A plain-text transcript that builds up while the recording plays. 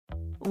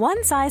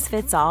One size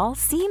fits all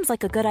seems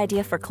like a good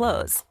idea for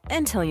clothes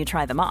until you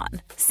try them on.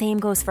 Same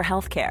goes for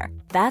healthcare.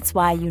 That's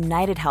why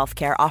United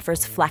Healthcare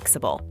offers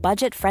flexible,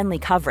 budget-friendly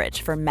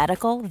coverage for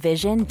medical,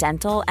 vision,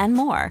 dental, and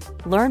more.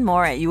 Learn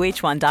more at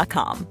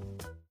uh1.com.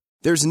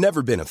 There's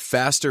never been a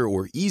faster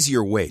or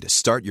easier way to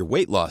start your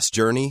weight loss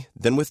journey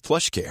than with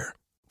PlushCare.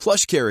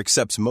 PlushCare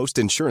accepts most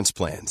insurance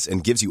plans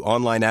and gives you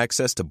online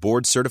access to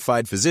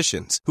board-certified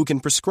physicians who can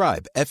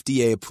prescribe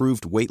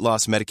FDA-approved weight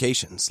loss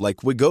medications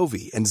like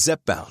Wegovy and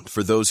Zepbound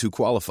for those who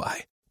qualify.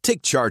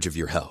 Take charge of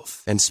your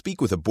health and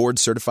speak with a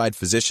board-certified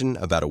physician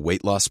about a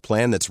weight loss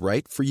plan that's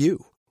right for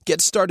you.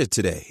 Get started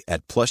today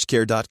at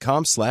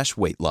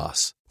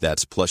plushcare.com/weight-loss.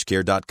 That's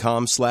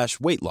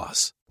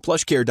plushcare.com/weight-loss.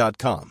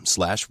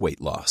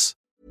 plushcare.com/weight-loss.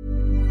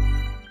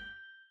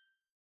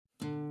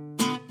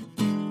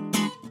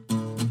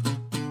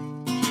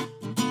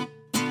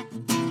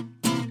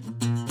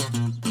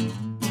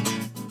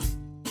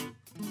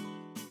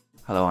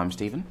 Hello, I'm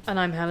Stephen. And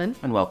I'm Helen.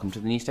 And welcome to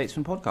the New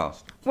Statesman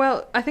podcast.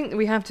 Well, I think that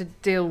we have to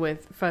deal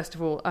with, first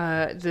of all,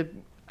 I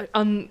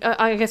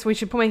guess we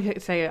should probably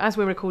say, as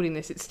we're recording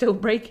this, it's still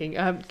breaking.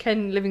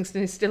 Ken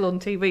Livingstone is still on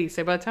TV,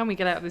 so by the time we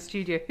get out of the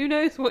studio, who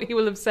knows what he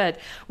will have said.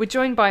 We're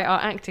joined by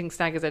our acting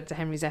Staggers editor,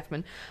 Henry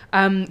Zeffman,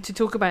 to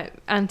talk about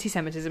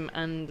anti-Semitism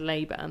and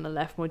Labour and the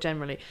left more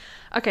generally.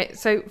 Okay,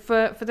 so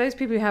for those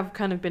people who have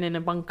kind of been in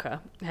a bunker,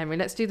 Henry,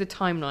 let's do the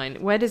timeline.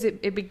 Where does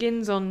it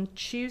begins on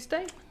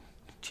Tuesday?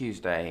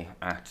 Tuesday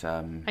at... Hang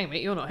on a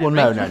minute, you're not Well,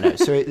 Henry. no.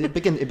 So it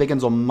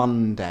begins on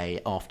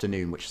Monday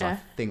afternoon, which is, I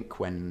think,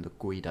 when the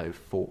Guido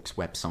Fawkes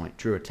website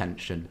drew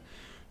attention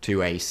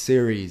to a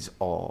series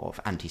of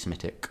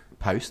anti-Semitic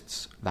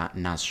posts that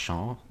Naz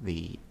Shah,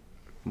 the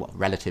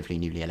relatively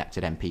newly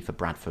elected MP for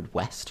Bradford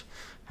West,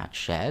 had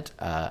shared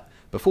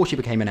before she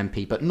became an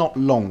MP, but not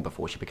long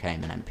before she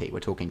became an MP.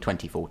 We're talking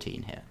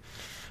 2014 here.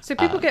 So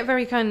people get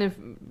very kind of,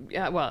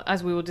 well,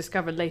 as we will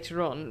discover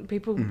later on,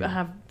 people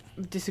have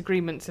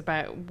disagreements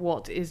about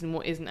what is and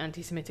what isn't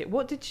anti-Semitic.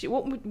 What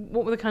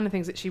were the kind of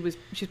things that she was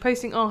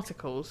posting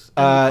articles?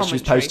 She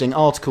was posting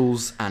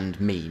articles and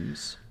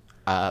memes,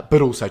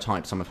 but also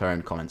typed some of her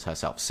own comments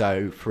herself.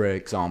 So, for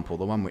example,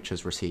 the one which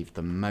has received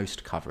the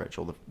most coverage,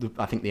 or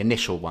I think the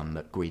initial one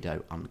that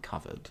Guido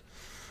uncovered,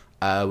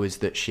 was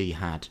that she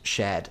had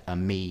shared a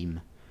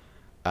meme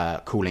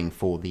calling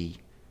for the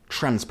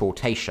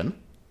transportation,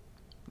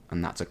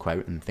 and that's a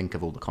quote, and think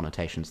of all the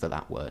connotations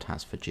that word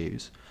has for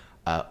Jews,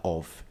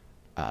 of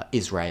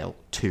Israel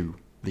to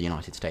the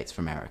United States of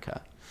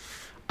America.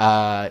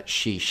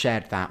 She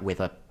shared that with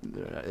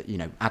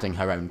adding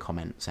her own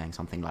comment, saying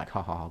something like,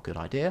 ha ha ha, good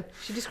idea.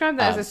 She described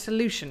that as a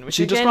solution. Which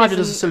she again described it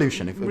as a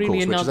solution, of really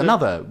course, which is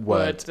another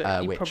word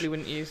that you which probably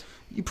wouldn't use.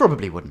 You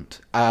probably wouldn't.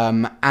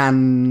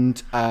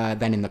 And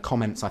then in the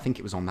comments, I think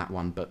it was on that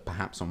one, but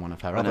perhaps on one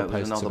of her other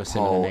posts of a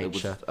similar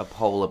nature. It was a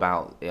poll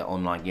about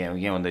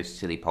online, on those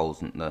silly polls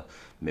that the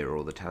Mirror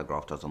or the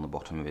Telegraph does on the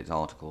bottom of its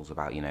articles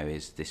about,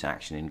 is this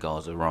action in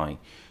Gaza right?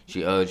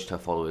 She urged her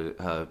followers,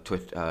 her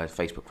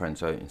Facebook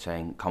friends,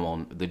 saying, "Come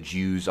on, the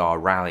Jews are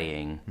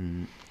rallying."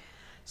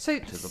 So,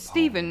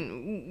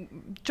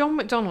 Stephen, John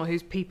McDonnell,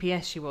 whose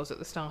PPS she was at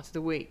the start of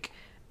the week,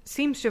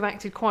 seems to have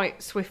acted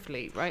quite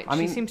swiftly, right?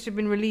 She seems to have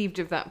been relieved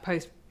of that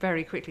post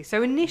very quickly.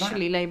 So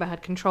initially, Labour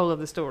had control of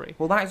the story.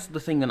 Well, that's the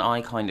thing that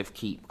I kind of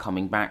keep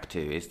coming back to,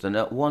 is that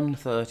at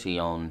 1:30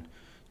 on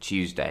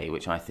Tuesday,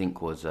 which I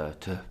think was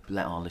to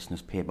let our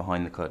listeners peer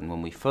behind the curtain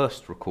when we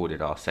first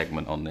recorded our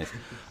segment on this,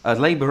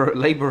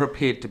 Labour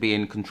appeared to be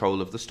in control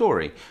of the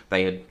story.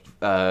 They had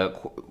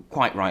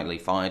quite rightly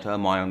fired her.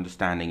 My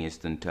understanding is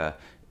that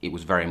it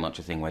was very much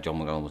a thing where John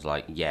McDonnell was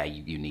like, yeah,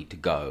 you need to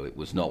go. It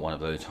was not one of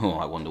those,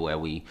 I wonder where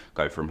we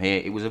go from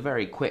here. It was a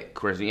very quick,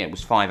 it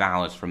was 5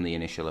 hours from the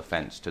initial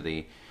offence to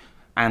the...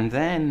 And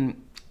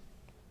then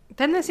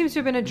there seems to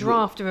have been a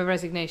draft of a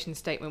resignation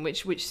statement,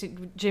 which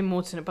Jim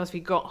Morton at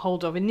BuzzFeed got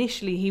hold of.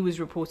 Initially, he was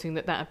reporting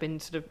that had been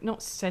sort of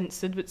not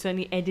censored, but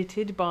certainly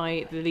edited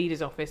by the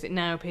leader's office. It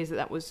now appears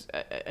that was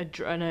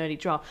an early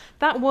draft.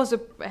 That was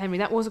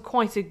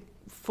quite a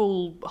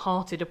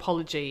full-hearted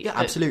apology. Yeah,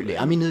 absolutely.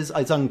 I mean, it's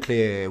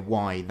unclear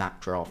why that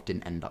draft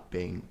didn't end up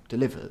being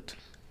delivered.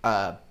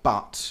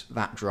 But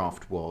that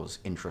draft was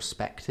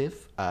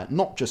introspective,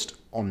 not just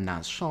on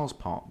Naz Shah's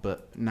part,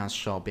 but Naz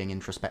Shah being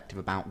introspective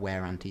about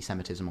where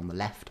anti-Semitism on the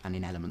left and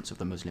in elements of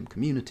the Muslim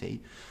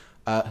community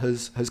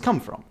has come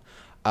from.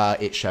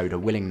 It showed a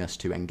willingness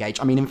to engage.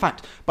 I mean, in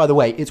fact, by the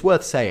way, it's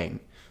worth saying,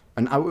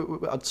 and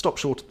I'd stop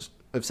short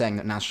of saying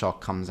that Naz Shah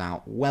comes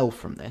out well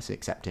from this,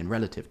 except in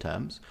relative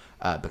terms,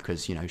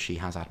 because, she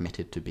has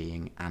admitted to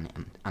being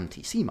an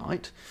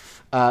anti-Semite,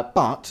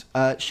 but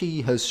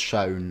she has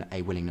shown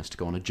a willingness to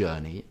go on a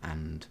journey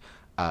and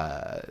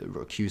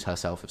accuse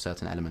herself of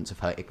certain elements of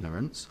her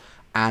ignorance.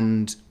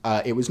 And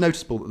it was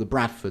noticeable that the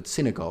Bradford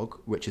synagogue,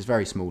 which is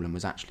very small and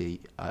was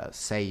actually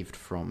saved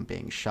from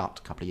being shut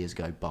a couple of years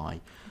ago by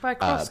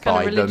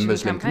the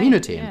Muslim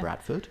community in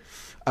Bradford,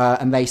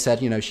 and they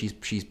said,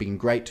 she's been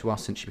great to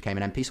us since she became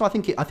an MP. So I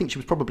think she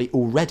was probably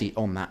already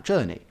on that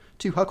journey,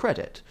 to her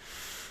credit.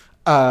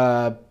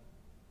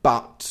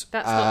 But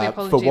That's not the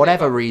apology for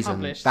whatever that got reason,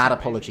 published, that for some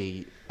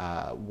apology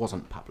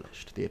wasn't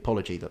published. The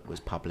apology that was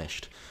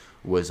published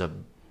was a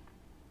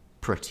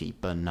pretty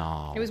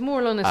banal... It was more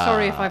along a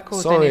sorry if I've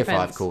caused sorry any if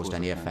offence. I've caused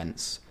any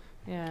offence.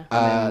 Yeah.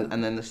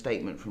 And then the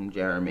statement from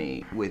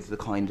Jeremy with the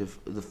kind of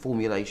the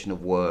formulation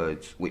of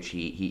words which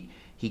he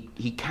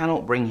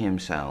cannot bring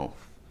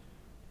himself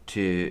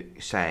to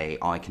say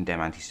I condemn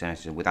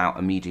anti-Semitism without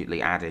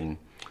immediately adding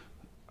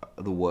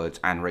the words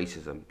and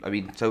racism. I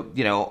mean, so,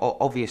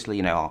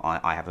 obviously,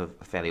 I have a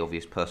fairly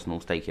obvious personal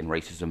stake in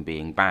racism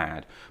being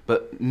bad,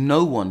 but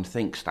no one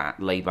thinks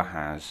that Labour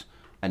has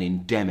an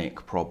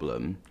endemic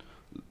problem,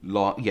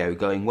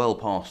 going well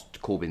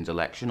past Corbyn's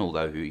election,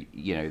 although,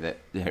 that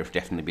there have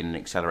definitely been an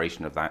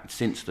acceleration of that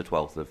since the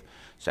 12th of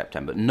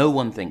September. No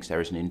one thinks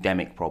there is an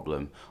endemic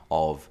problem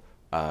of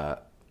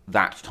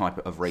that type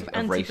of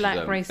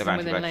anti-black racism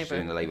within Labour.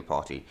 In the Labour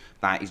Party.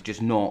 That is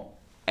just not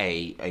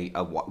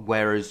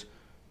whereas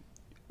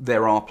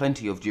there are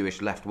plenty of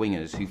Jewish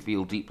left-wingers who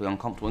feel deeply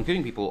uncomfortable,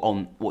 including people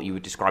on what you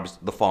would describe as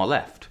the far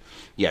left,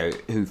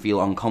 who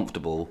feel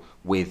uncomfortable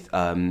with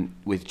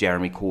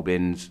Jeremy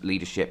Corbyn's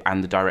leadership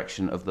and the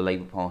direction of the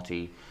Labour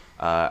Party,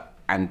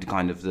 and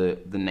kind of the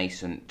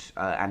nascent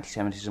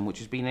anti-Semitism which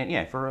has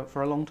been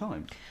for a long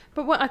time.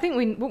 But what I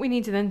think what we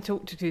need to then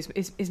talk to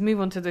is move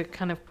on to the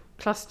kind of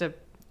cluster.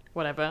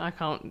 Whatever, I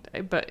can't,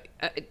 but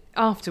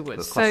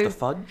afterwards. The cluster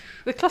fudge?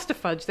 The cluster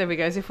fudge, there we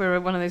go, as if we're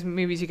one of those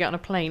movies you get on a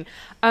plane.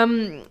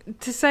 To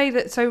say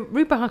that, so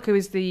Rupa Haku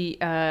is the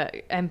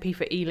MP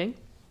for Ealing,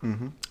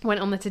 went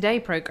on the Today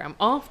programme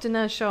after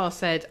Naz Shah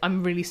said,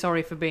 I'm really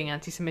sorry for being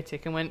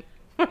anti-Semitic, and went,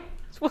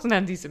 this wasn't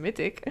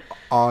anti-Semitic.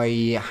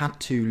 I had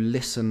to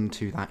listen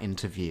to that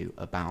interview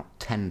about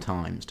 10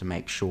 times to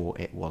make sure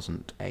it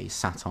wasn't a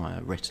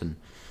satire written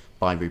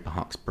by Rupa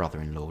Huck's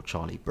brother-in-law,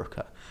 Charlie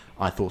Brooker.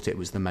 I thought it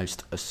was the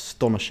most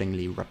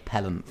astonishingly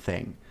repellent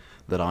thing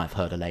that I've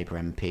heard a Labour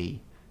MP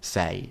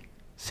say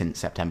since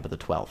September the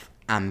 12th,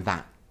 and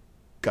that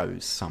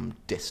goes some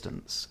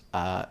distance.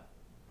 I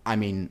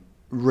mean,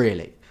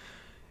 really.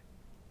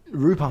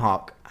 Rupa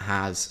Huck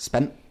has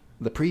spent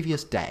the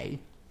previous day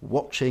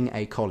watching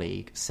a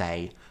colleague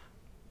say,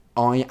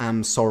 I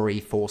am sorry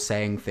for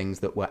saying things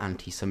that were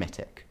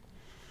anti-Semitic.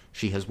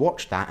 She has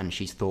watched that and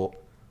she's thought,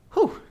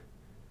 whew,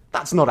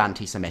 that's not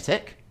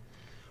anti-Semitic.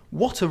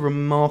 What a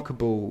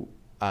remarkable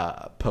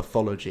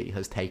pathology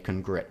has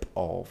taken grip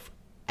of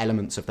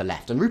elements of the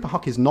left. And Rupa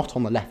Huck is not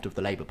on the left of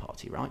the Labour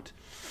Party, right?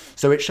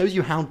 So it shows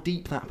you how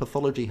deep that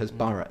pathology has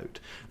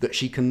burrowed, that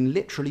she can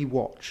literally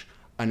watch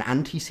an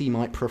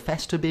anti-Semite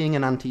profess to being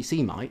an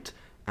anti-Semite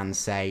and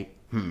say,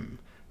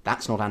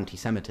 that's not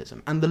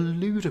anti-Semitism. And the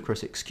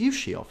ludicrous excuse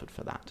she offered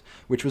for that,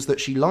 which was that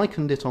she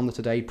likened it on the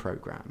Today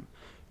programme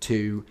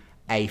to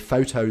a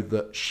photo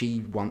that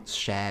she once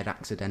shared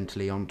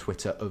accidentally on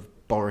Twitter of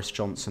Boris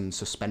Johnson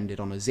suspended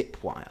on a zip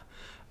wire.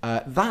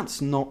 That's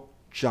not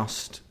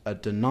just a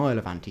denial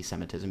of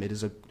anti-Semitism, it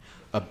is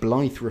a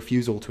blithe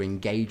refusal to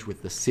engage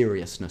with the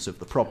seriousness of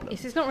the problem.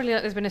 It's not really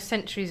like there's been a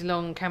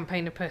centuries-long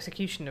campaign of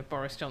persecution of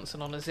Boris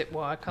Johnson on a zip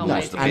wire.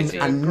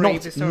 And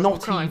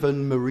not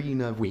even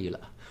Marina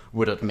Wheeler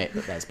would admit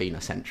that there's been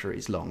a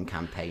centuries-long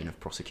campaign of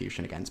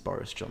prosecution against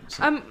Boris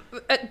Johnson.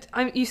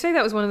 You say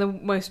that was one of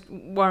the most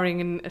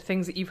worrying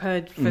things that you've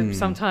heard for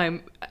some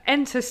time.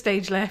 Enter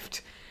stage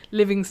left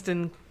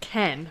Livingston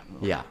Ken.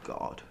 Yeah.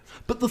 God.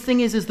 But the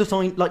thing is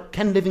that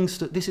Ken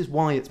Livingston, this is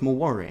why it's more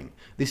worrying.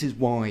 This is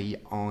why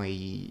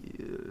I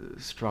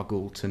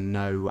struggle to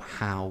know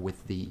how,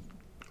 with the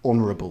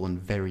honourable and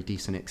very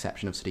decent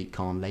exception of Sadiq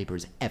Khan, Labour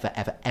is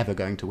ever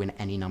going to win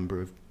any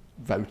number of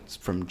votes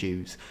from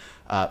Jews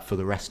for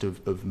the rest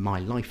of my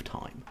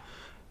lifetime.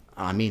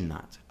 I mean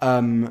that.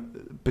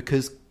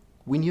 Because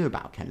we knew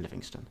about Ken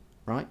Livingston,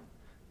 right?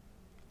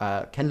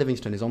 Ken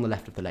Livingston is on the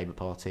left of the Labour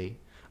Party,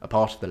 a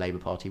part of the Labour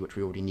Party which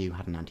we already knew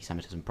had an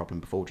anti-Semitism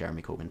problem before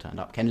Jeremy Corbyn turned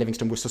up. Ken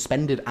Livingston was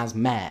suspended as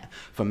mayor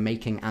for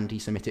making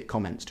anti-Semitic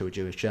comments to a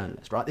Jewish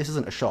journalist, right? This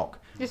isn't a shock.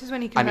 This is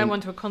when he compared one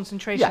to a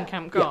concentration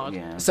camp guard.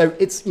 Yeah. So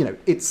it's.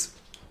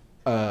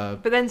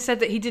 But then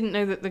said that he didn't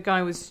know that the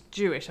guy was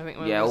Jewish, I think.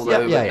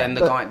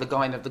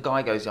 The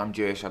guy goes, I'm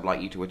Jewish, I'd like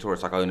you to withdraw.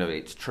 It's like, oh no,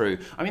 it's true.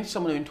 I mean,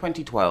 someone who in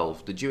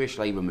 2012, the Jewish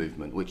Labour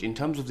movement, which in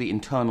terms of the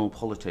internal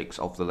politics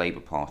of the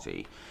Labour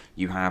Party,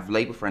 you have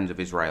Labour Friends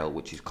of Israel,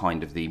 which is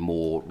kind of the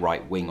more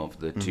right wing of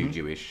the two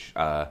Jewish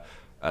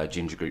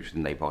ginger groups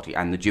within the Labour Party,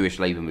 and the Jewish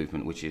Labour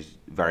movement, which is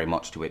very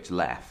much to its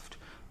left,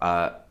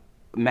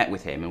 met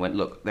with him and went,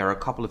 look, there are a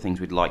couple of things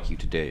we'd like you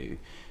to do.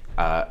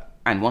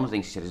 And one of the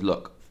things he said is,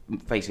 look,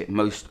 face it,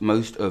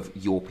 most of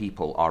your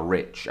people are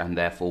rich and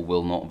therefore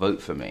will not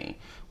vote for me.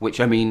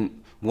 Which, I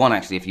mean, one,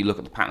 actually, if you look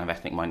at the pattern of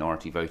ethnic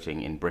minority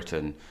voting in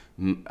Britain,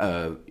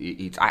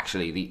 it's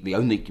actually the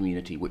only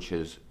community which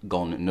has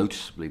gone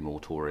noticeably more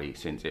Tory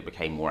since it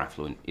became more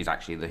affluent is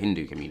actually the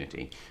Hindu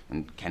community.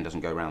 And Ken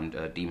doesn't go around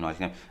demonising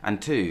them.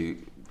 And two,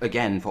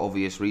 again, for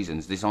obvious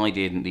reasons, this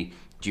idea that the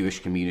Jewish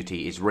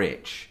community is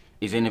rich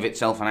is in of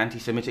itself an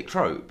anti-Semitic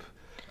trope.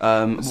 We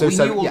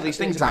knew all these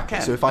things exactly. about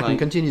Ken. So if I can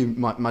continue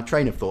my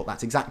train of thought,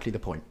 that's exactly the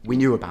point. We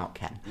knew about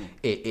Ken.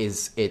 It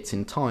is its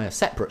entire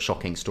separate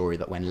shocking story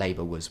that when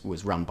Labour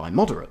was run by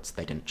moderates,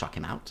 they didn't chuck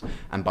him out.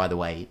 And by the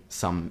way,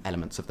 some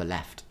elements of the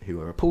left who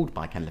are appalled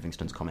by Ken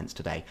Livingstone's comments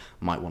today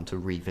might want to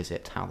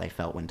revisit how they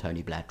felt when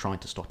Tony Blair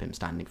tried to stop him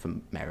standing for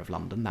Mayor of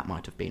London. That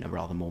might have been a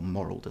rather more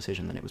moral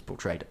decision than it was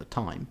portrayed at the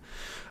time.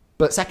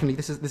 But secondly,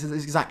 this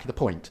is exactly the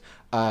point.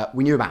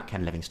 We knew about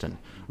Ken Livingstone.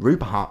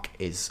 Rupa Huq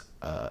is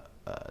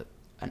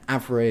an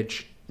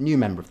average new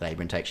member of the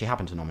Labour intake. She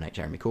happened to nominate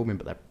Jeremy Corbyn,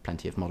 but there are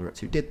plenty of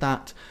moderates who did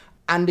that.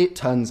 And it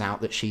turns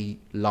out that she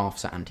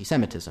laughs at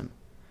anti-Semitism.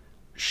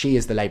 She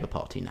is the Labour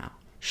Party now.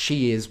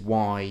 She is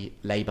why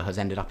Labour has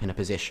ended up in a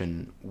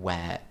position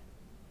where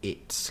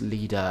it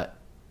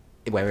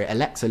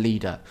elects a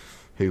leader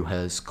who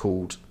has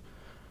called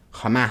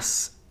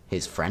Hamas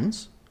his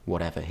friends,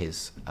 whatever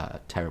his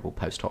terrible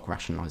post hoc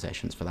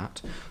rationalisations for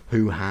that,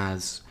 who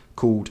has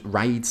called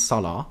Raid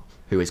Salah,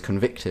 who is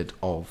convicted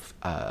of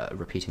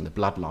repeating the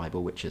blood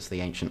libel, which is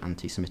the ancient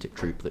anti-Semitic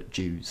trope that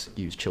Jews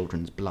use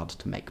children's blood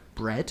to make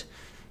bread.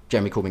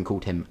 Jeremy Corbyn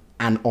called him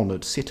an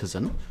honoured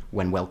citizen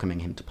when welcoming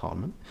him to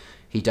Parliament.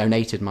 He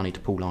donated money to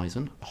Paul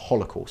Eisen, a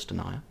Holocaust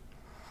denier.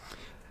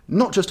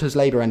 Not just has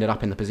Labour ended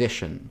up in the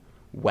position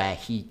where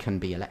he can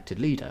be elected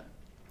leader,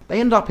 they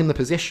end up in the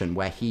position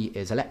where he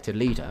is elected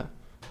leader.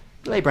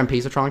 The Labour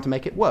MPs are trying to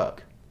make it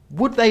work.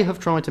 Would they have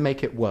tried to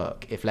make it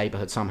work if Labour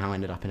had somehow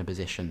ended up in a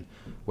position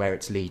where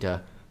its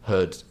leader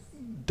had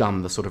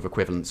done the sort of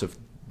equivalence of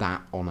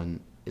that on an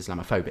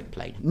Islamophobic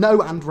plane?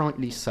 No, and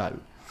rightly so.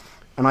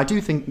 And I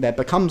do think there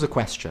becomes a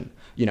question.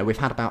 You know, we've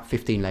had about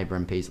 15 Labour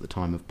MPs at the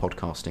time of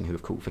podcasting who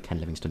have called for Ken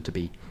Livingstone to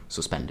be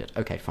suspended.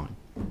 OK, fine.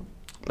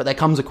 But there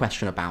comes a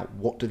question about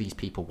what do these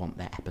people want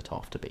their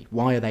epitaph to be?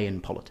 Why are they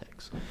in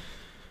politics?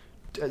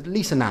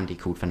 Lisa Nandy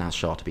called for Naz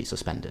Shah to be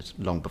suspended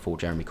long before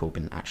Jeremy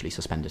Corbyn actually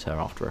suspended her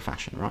after a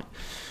fashion, right?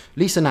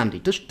 Lisa Nandy,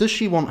 does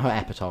she want her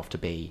epitaph to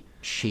be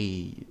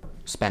she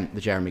spent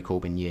the Jeremy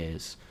Corbyn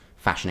years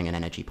fashioning an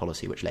energy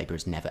policy which Labour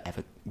was never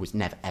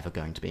ever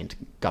going to be in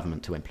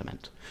government to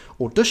implement?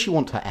 Or does she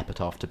want her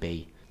epitaph to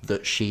be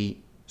that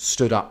she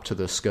stood up to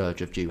the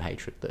scourge of Jew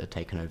hatred that had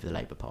taken over the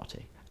Labour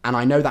Party? And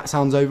I know that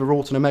sounds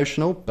overwrought and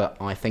emotional, but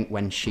I think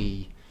when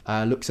she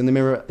looks in the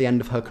mirror at the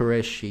end of her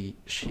career, she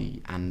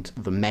and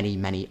the many,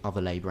 many other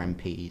Labour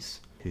MPs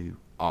who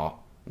are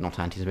not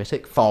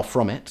anti-Semitic, far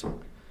from it,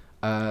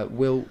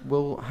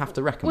 will have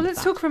to reckon with that. Well,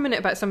 let's talk for a minute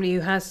about somebody who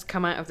has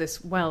come out of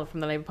this well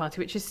from the Labour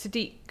Party, which is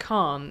Sadiq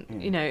Khan,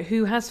 you know,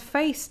 who has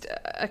faced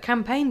a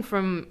campaign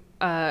from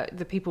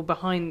the people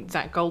behind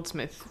Zach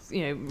Goldsmith,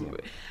 you know,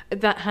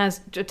 that has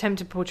attempted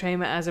to portray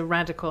him as a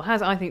radical,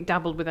 has, I think,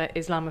 dabbled with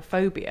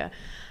Islamophobia.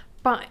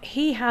 But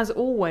he has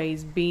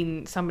always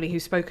been somebody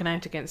who's spoken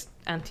out against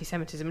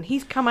anti-Semitism, and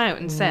he's come out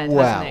and said,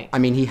 hasn't he? I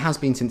mean, he has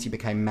been since he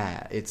became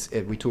mayor.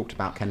 We talked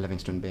about Ken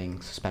Livingstone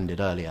being suspended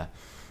earlier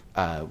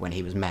when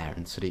he was mayor,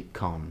 and Sadiq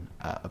Khan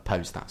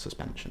opposed that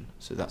suspension.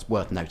 So that's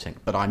worth noting.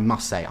 But I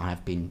must say I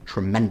have been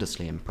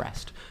tremendously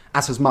impressed,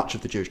 as has much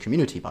of the Jewish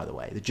community, by the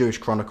way. The Jewish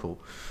Chronicle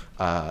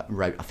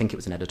wrote, I think it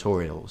was an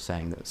editorial,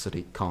 saying that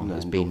Sadiq Khan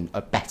has been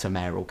a better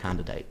mayoral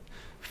candidate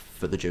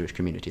for the Jewish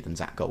community than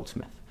Zach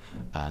Goldsmith.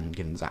 And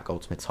given Zach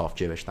Goldsmith's half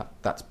Jewish,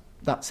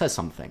 that says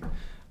something.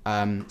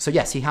 So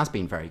yes, he has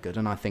been very good,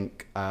 and I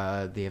think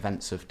the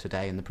events of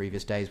today and the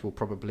previous days will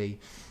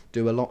probably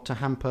do a lot to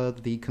hamper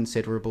the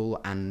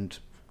considerable and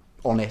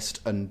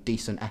honest and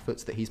decent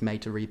efforts that he's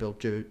made to rebuild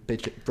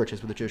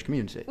bridges with the Jewish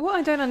community. What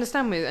I don't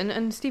understand with,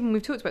 and Stephen,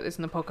 we've talked about this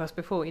in the podcast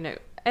before, you know,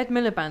 Ed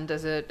Miliband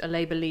as a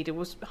Labour leader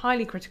was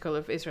highly critical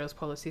of Israel's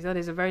policies. That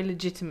is a very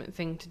legitimate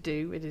thing to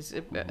do. It is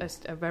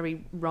a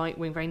very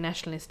right-wing, very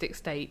nationalistic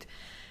state.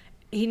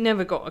 He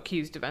never got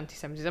accused of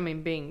anti-Semitism. I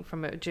mean, being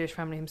from a Jewish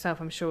family himself,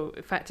 I'm sure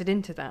it factored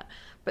into that.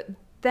 But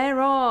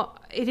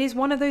it is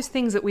one of those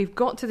things that we've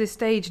got to this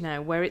stage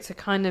now where it's a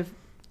kind of,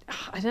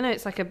 I don't know,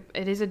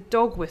 it is a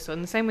dog whistle.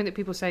 In the same way that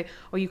people say,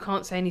 oh, you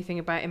can't say anything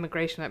about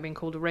immigration without being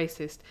called a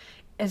racist,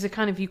 as a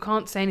kind of, you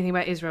can't say anything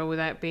about Israel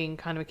without being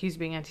kind of accused of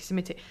being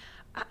anti-Semitic.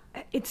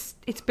 It's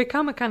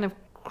become a kind of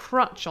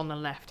crutch on the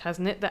left,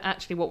 hasn't it? That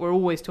actually what we're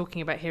always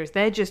talking about here is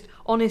they're just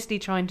honestly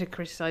trying to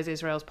criticise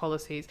Israel's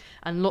policies,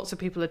 and lots of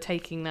people are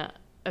taking that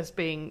as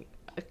being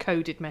a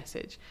coded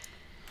message.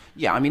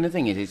 Yeah, I mean, the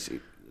thing is,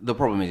 the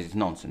problem is it's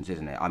nonsense,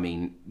 isn't it? I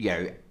mean, you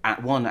know,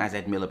 at one, as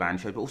Ed Miliband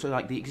showed, but also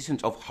like the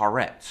existence of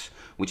Haaretz,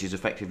 which is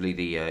effectively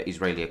the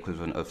Israeli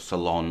equivalent of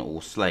Salon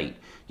or Slate,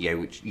 you know,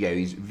 which, you know,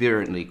 is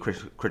virulently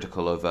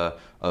critical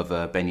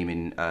of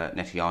Benjamin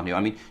Netanyahu.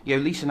 I mean, you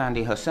know, Lisa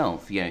Nandy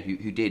herself, you know,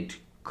 who did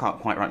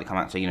quite rightly come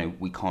out and say, you know,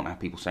 we can't have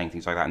people saying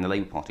things like that in the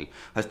Labour Party,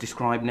 has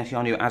described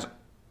Netanyahu as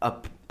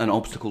an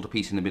obstacle to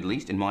peace in the Middle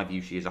East. In my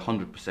view, she is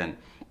 100%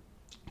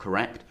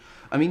 correct.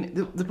 I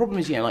mean, the problem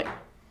is, you know, like,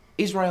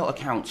 Israel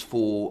accounts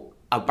for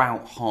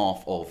about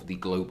half of the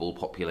global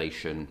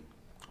population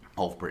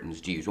of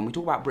Britain's Jews. When we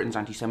talk about Britain's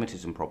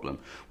anti-Semitism problem,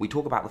 we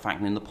talk about the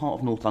fact that in the part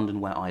of North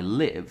London where I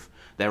live,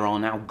 there are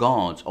now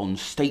guards on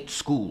state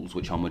schools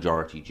which are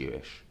majority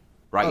Jewish.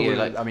 right?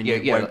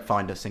 You won't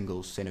find a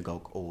single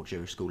synagogue or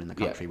Jewish school in the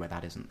country where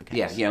that isn't the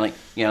case.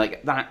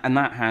 Like that, and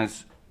that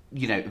has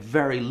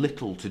very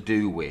little to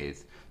do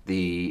with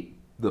the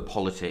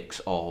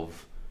politics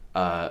of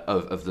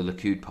the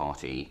Likud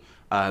party.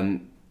 I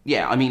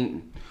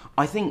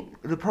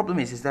think the problem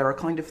is there are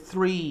kind of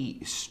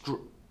three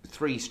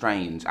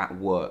strains at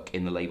work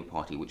in the Labour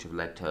Party which have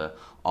led to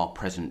our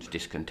present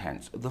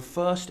discontents. The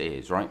first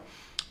is that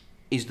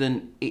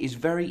it is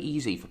very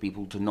easy for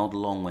people to nod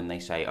along when they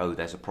say, oh,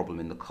 there's a problem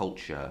in the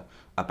culture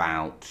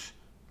about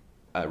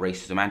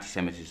racism,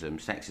 anti-Semitism,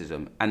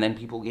 sexism, and then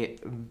people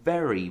get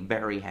very,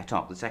 very het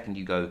up the second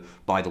you go,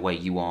 by the way,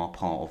 you are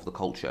part of the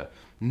culture.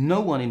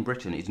 No one in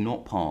Britain is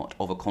not part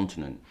of a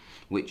continent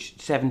which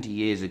 70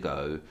 years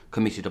ago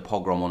committed a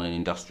pogrom on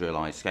an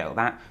industrialised scale.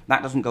 That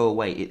doesn't go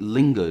away. It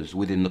lingers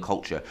within the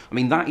culture. I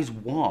mean, that is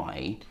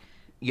why...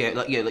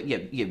 But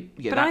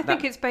I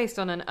think it's based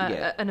on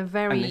a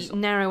very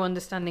narrow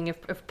understanding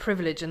of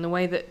privilege and the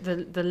way that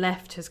the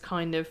left has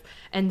kind of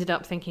ended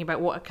up thinking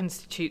about what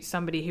constitutes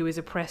somebody who is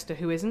oppressed or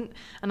who isn't.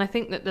 And I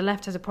think that the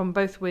left has a problem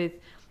both with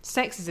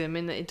sexism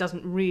in that it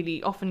doesn't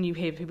really... Often you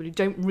hear people who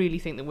don't really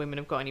think that women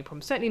have got any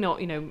problems. Certainly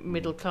not,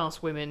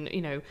 middle-class women,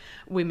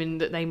 women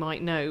that they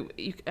might know.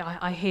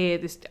 I hear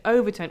this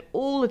overtone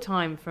all the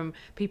time from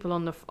people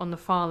on the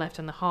far left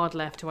and the hard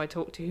left who I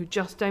talk to who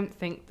just don't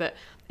think that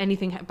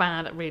anything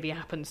bad really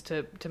happens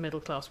to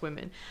middle-class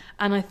women.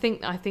 And I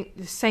think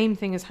the same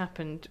thing has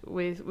happened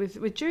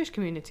with Jewish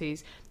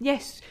communities.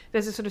 Yes,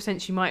 there's a sort of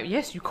sense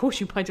of course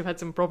you might have had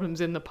some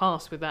problems in the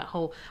past with that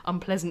whole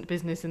unpleasant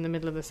business in the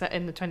middle of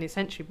in the 20th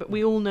century, but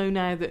we all know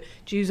now that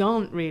Jews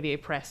aren't really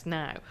oppressed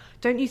now.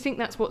 Don't you think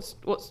that's what's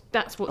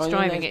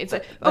driving it?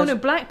 It's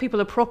black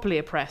people are properly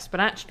oppressed, but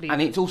actually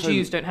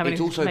Jews don't have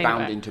anything to complain about. It's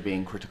also bound into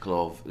being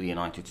critical of the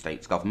United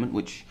States government,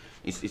 which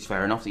is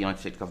fair enough. The United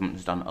States government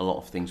has done a lot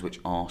of things which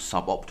are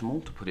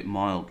suboptimal, to put it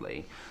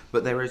mildly.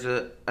 But there is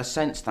a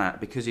sense that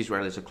because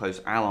Israel is a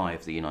close ally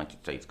of the United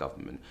States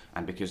government,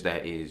 and because there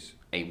is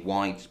a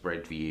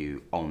widespread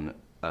view on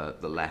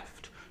the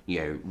left,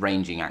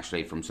 ranging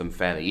actually from some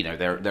fairly,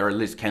 there are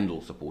Liz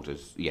Kendall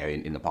supporters,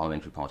 in the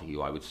Parliamentary Party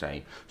who I would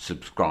say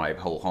subscribe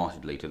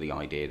wholeheartedly to the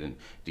idea that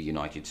the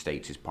United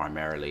States is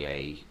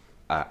primarily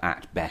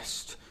at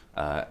best,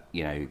 a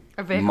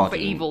vehicle for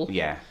evil.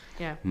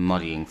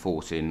 Muddying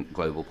force in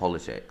global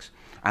politics.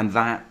 And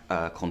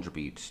that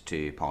contributes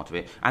to part of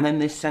it. And then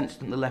this sense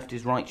that the left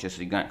is righteous,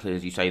 exactly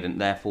as you say, that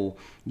therefore,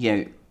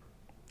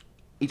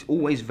 it's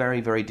always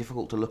very, very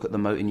difficult to look at the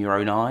mote in your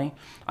own eye.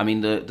 I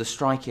mean, the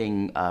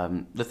thing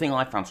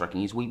I found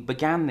striking is we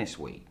began this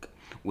week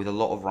with a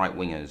lot of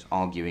right-wingers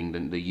arguing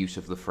that the use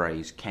of the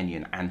phrase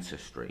Kenyan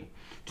ancestry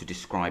to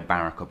describe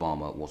Barack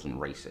Obama wasn't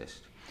racist.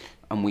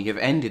 And we have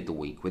ended the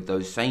week with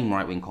those same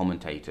right-wing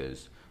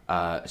commentators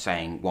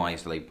saying, why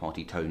is the Labour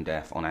Party tone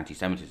deaf on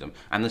anti-Semitism?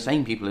 And the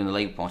same people in the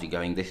Labour Party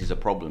going, this is a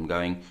problem,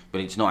 going, but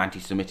it's not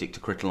anti-Semitic to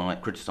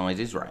criticise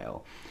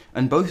Israel.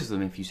 And both of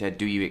them, if you said,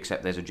 do you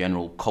accept there's a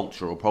general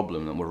cultural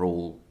problem that we're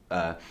all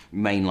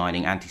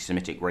mainlining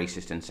anti-Semitic,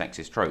 racist and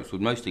sexist tropes,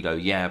 would mostly go,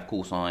 yeah, of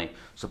course I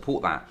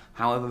support that.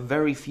 However,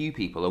 very few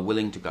people are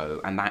willing to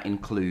go, and that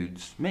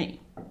includes me.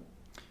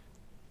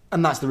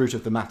 And that's the root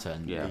of the matter.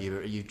 And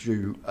you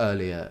drew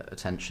earlier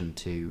attention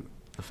to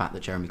the fact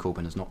that Jeremy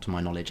Corbyn has not, to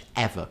my knowledge,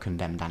 ever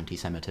condemned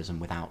anti-Semitism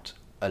without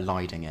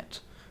eliding it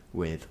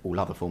with all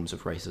other forms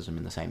of racism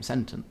in the same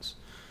sentence.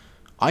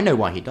 I know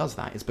why he does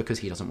that. It's because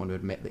he doesn't want to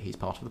admit that he's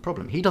part of the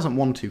problem. He doesn't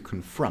want to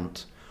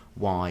confront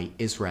why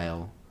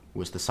Israel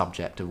was the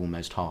subject of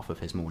almost half of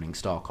his Morning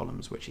Star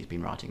columns, which he's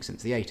been writing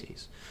since the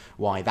 80s.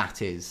 Why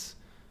that is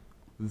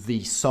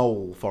the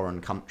sole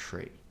foreign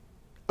country,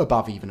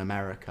 above even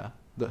America,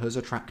 that has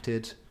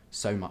attracted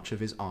so much of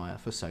his ire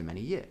for so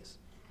many years.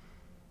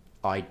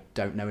 I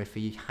don't know if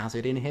he has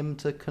it in him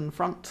to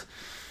confront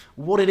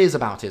what it is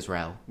about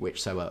Israel which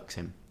so irks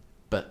him.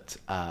 But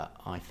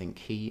I think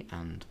he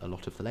and a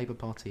lot of the Labour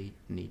Party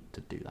need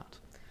to do that.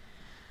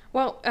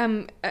 Well,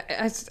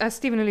 as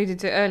Stephen alluded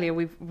to earlier,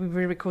 we've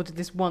re-recorded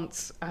this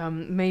once.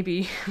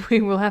 Maybe we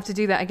will have to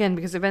do that again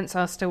because events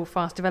are still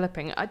fast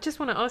developing. I just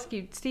want to ask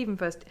you, Stephen,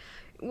 first.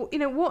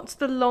 What's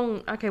the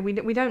long... Okay,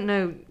 we don't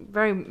know.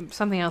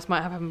 Something else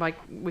might have happened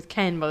with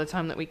Ken by the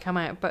time that we come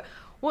out. But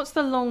what's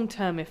the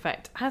long-term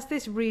effect? Has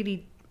this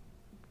really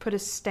put a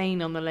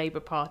stain on the Labour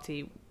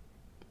Party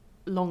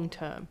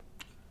long-term?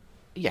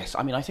 Yes,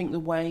 I mean, I think the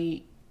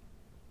way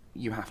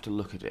you have to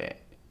look at it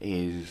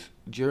is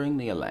during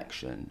the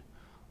election,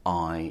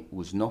 I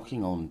was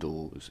knocking on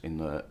doors in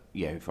the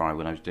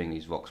when I was doing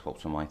these vox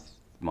pops on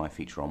my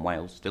feature on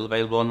Wales, still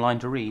available online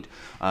to read,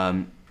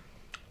 and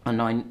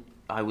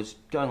I was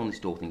going on this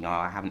door thinking,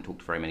 I haven't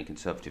talked to very many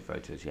Conservative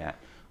voters yet,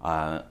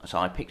 so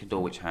I picked a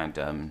door which had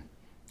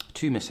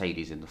two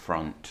Mercedes in the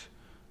front,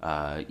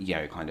 it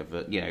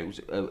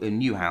was a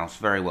new house,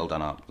 very well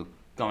done up. The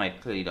guy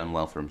had clearly done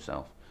well for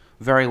himself.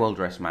 Very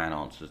well-dressed man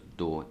answers the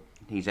door.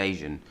 He's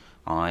Asian.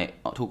 I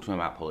talked to him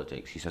about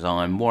politics. He says,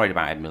 I'm worried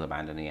about Ed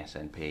Miliband and the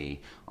SNP.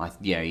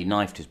 He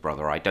knifed his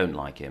brother. I don't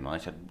like him. I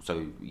said,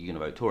 so you're going to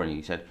vote Tory? And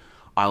he said,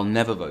 I'll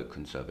never vote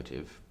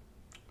Conservative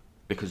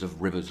because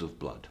of rivers of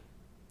blood.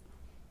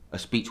 A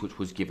speech which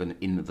was given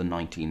in the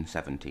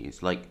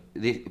 1970s. Like,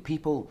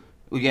 people...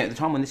 at the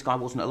time when this guy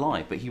wasn't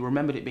alive, but he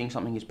remembered it being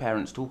something his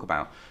parents talk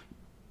about.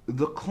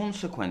 The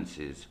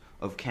consequences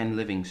of Ken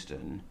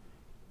Livingstone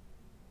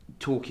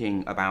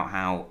talking about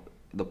how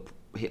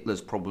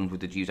Hitler's problems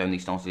with the Jews only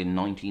started in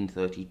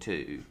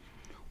 1932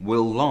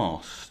 will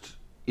last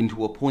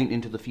into a point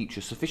into the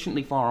future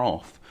sufficiently far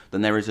off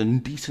then there is a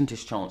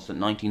decentish chance that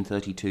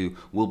 1932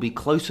 will be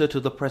closer to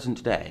the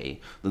present day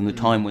than the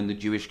time when the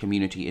Jewish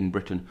community in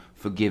Britain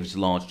forgives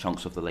large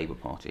chunks of the Labour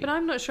Party. But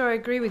I'm not sure I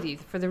agree with you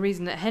for the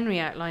reason that Henry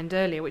outlined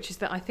earlier, which is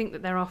that I think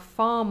that there are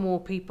far more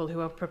people who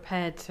are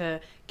prepared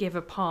to give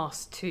a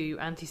pass to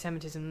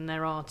anti-Semitism than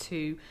there are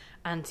to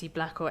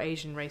anti-black or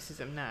Asian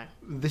racism now.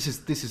 This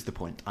is the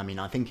point. I mean,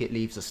 I think it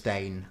leaves a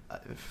stain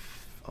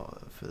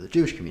for the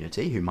Jewish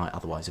community, who might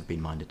otherwise have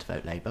been minded to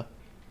vote Labour.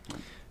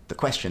 The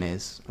question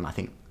is, and I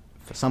think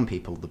for some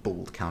people the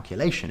bald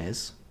calculation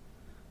is,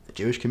 the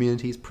Jewish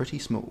community is pretty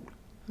small.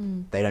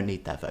 They don't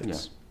need their votes.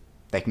 Yeah.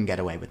 They can get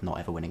away with not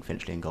ever winning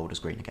Finchley and Golders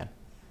Green again.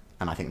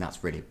 And I think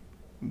that's really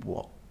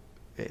what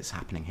is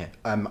happening here.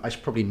 I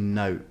should probably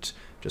note,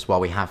 just while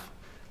we have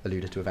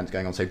alluded to events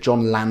going on, so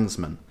John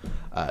Landsman,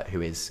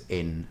 who is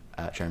in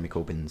Jeremy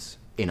Corbyn's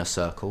inner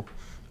circle,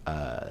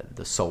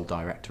 the sole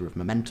director of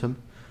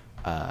Momentum,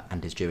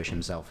 and is Jewish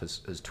himself,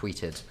 has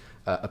tweeted,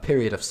 a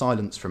period of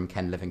silence from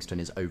Ken Livingstone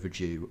is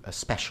overdue,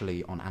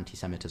 especially on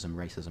anti-Semitism,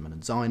 racism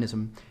and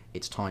Zionism.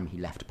 It's time he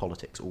left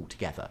politics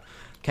altogether.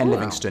 Ken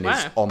Livingstone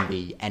is on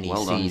the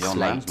NEC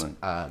slate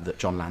that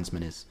John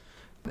Landsman is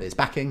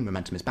backing,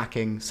 Momentum is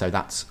backing, so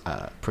that's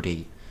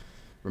pretty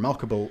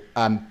remarkable.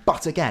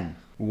 But again,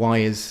 why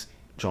is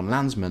John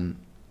Landsman,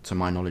 to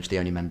my knowledge, the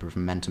only member of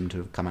Momentum to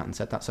have come out and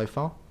said that so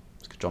far?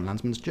 It's because John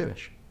Landsman's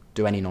Jewish.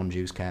 Do any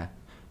non-Jews care?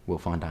 We'll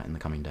find out in the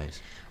coming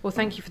days. Well,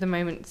 thank you for the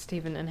moment,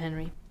 Stephen and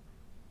Henry.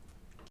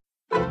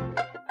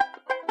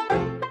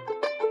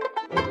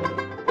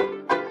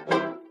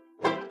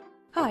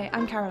 Hi,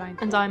 I'm Caroline.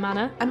 And I'm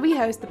Anna. And we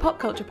host the pop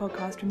culture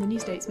podcast from The New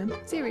Statesman,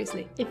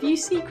 Seriously. If you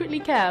secretly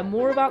care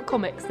more about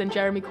comics than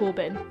Jeremy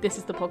Corbyn, this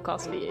is the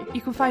podcast for you.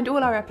 You can find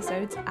all our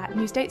episodes at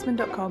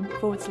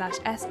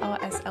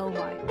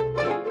newstatesman.com/SRSLY.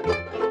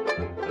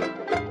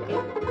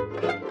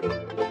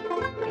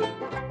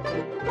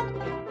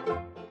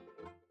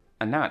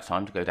 And now it's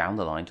time to go down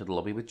the line to the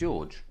lobby with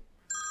George.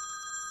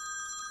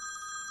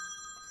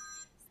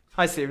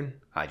 Hi, Stephen.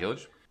 Hi,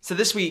 George. So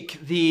this week,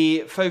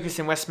 the focus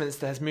in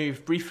Westminster has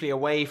moved briefly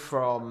away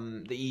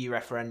from the EU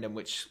referendum,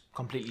 which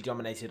completely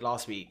dominated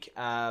last week,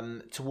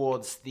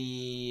 towards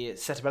the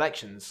set of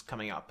elections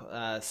coming up.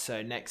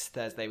 So next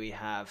Thursday, we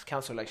have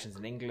council elections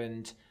in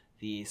England,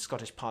 the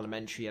Scottish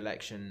parliamentary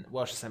election,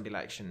 Welsh Assembly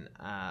election,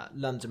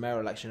 London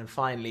mayoral election, and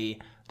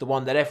finally, the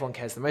one that everyone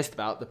cares the most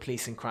about, the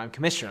Police and Crime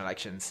Commissioner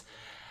elections.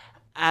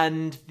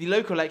 And the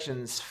local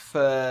elections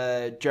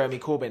for Jeremy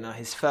Corbyn are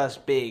his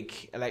first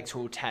big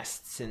electoral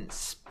test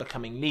since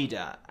becoming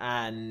leader,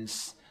 and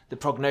the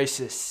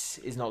prognosis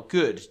is not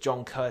good.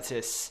 John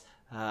Curtis,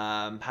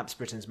 perhaps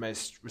Britain's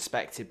most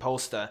respected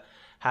pollster,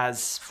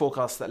 has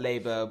forecast that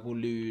Labour will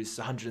lose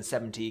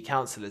 170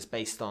 councillors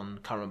based on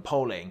current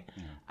polling,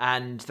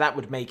 and that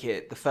would make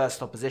it the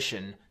first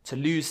opposition to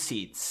lose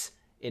seats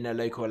in a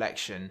local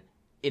election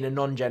in a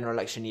non-general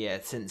election year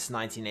since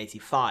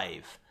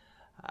 1985.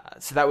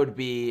 So that would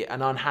be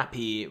an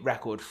unhappy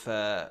record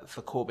for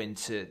Corbyn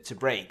to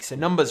break. So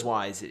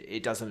numbers-wise,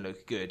 it doesn't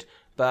look good.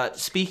 But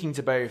speaking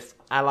to both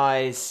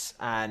allies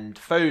and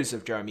foes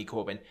of Jeremy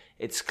Corbyn,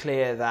 it's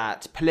clear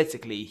that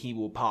politically he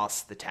will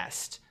pass the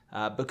test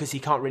because he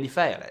can't really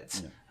fail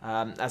it.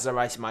 Yeah. As I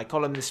write in my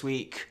column this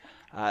week,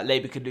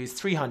 Labour could lose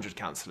 300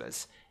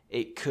 councillors.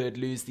 It could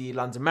lose the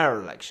London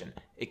mayoral election.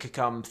 It could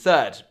come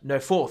third, no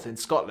fourth in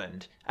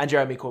Scotland, and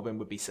Jeremy Corbyn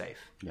would be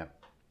safe. Yeah.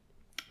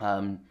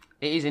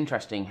 It is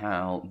interesting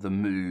how the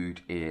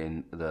mood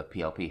in the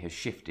PLP has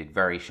shifted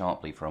very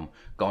sharply from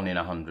gone in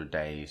 100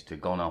 days to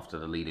gone after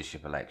the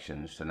leadership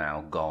elections to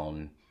now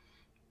gone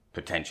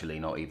potentially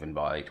not even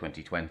by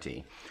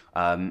 2020.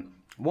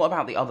 What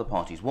about the other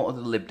parties? What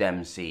do the Lib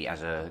Dems see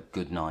as a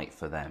good night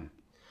for them?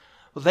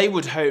 Well, they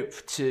would hope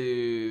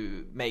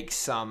to make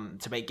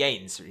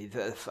gains, really,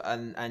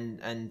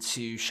 and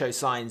to show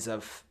signs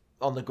of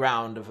on the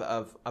ground of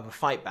a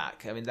fight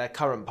back. I mean, their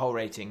current poll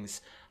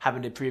ratings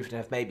haven't improved and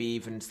have maybe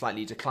even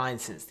slightly declined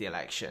since the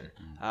election.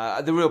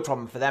 The real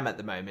problem for them at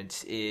the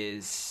moment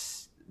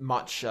is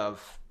much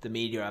of the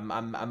media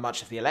and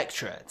much of the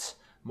electorate,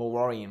 more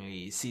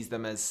worryingly, sees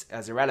them as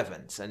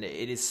irrelevant. And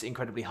it is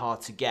incredibly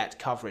hard to get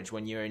coverage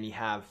when you only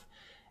have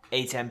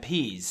 8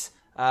 MPs.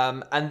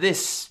 And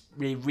this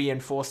really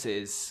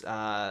reinforces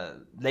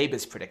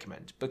Labour's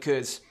predicament,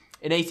 because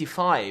in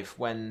 85,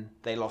 when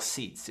they lost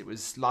seats, it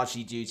was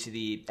largely due to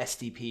the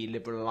SDP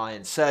Liberal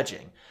Alliance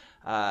surging.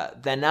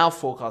 They're now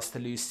forecast to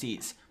lose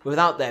seats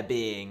without there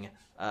being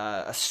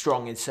a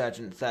strong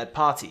insurgent third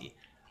party.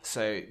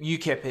 So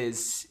UKIP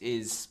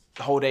is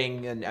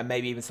holding and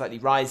maybe even slightly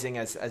rising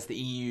as the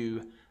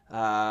EU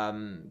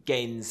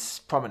gains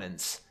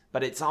prominence.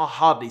 but it's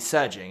hardly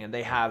surging, and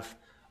they have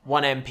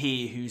one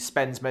MP who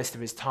spends most of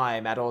his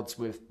time at odds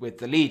with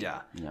the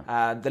leader.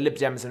 The Lib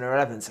Dems are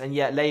irrelevant, and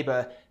yet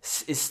Labour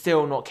is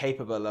still not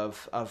capable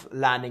of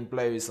landing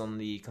blows on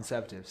the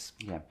Conservatives.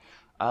 Yeah.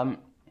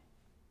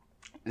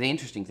 The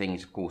interesting thing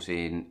is, of course,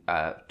 in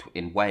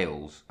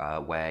Wales,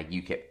 where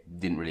UKIP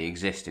didn't really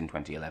exist in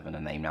 2011,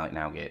 and they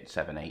now get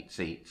 7-8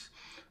 seats,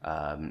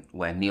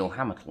 where Neil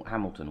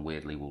Hamilton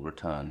weirdly will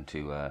return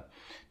to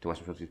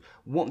Westminster.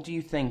 What do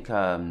you think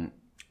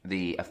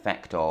the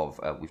effect of,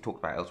 we've talked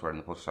about elsewhere in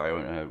the podcast, so I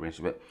won't rinse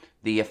a bit,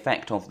 the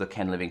effect of the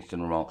Ken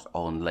Livingstone remarks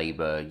on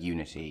Labour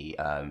unity?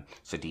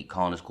 Sadiq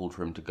Khan has called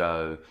for him to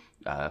go,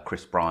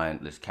 Chris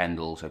Bryant, Liz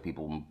Kendall, so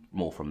people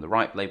more from the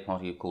right Labour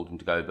Party have called him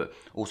to go, but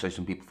also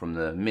some people from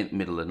the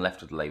middle and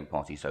left of the Labour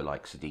Party, so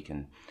like Sadiq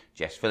and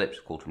Jess Phillips,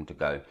 have called for him to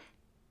go.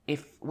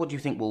 What do you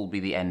think will be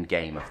the end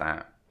game of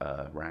that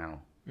row?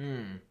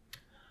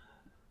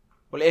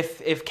 Well,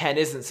 if Ken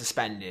isn't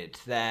suspended,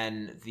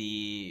 then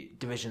the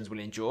divisions will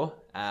endure.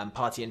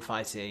 Party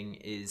infighting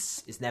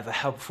is never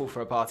helpful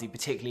for a party,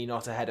 particularly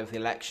not ahead of the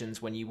elections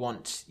when you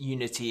want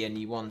unity and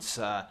you want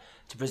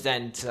to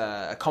present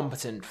a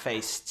competent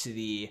face to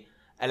the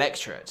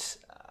electorate.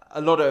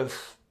 A lot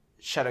of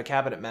shadow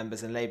cabinet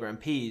members and Labour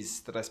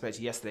MPs that I spoke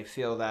to yesterday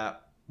feel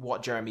that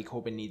what Jeremy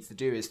Corbyn needs to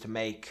do is to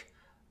make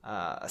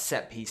a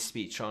set-piece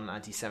speech on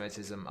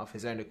anti-Semitism of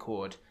his own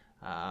accord,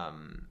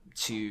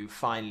 to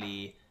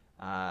finally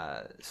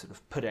sort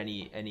of put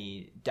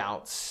any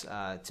doubts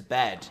to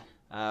bed.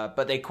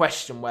 But they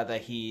question whether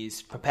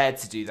he's prepared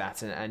to do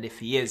that, and if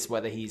he is,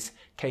 whether he's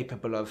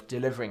capable of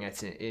delivering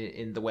it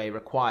in the way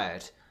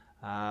required.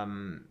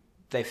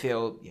 They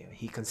feel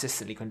he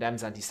consistently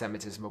condemns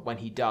anti-Semitism, but when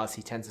he does,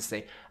 he tends to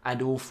say,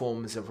 and all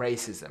forms of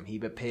racism. He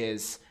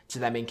appears to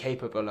them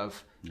incapable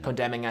of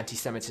condemning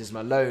anti-Semitism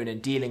alone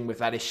and dealing with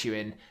that issue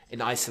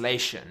in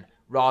isolation,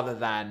 rather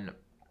than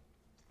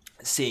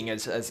seeing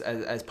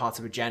as part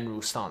of a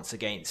general stance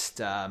against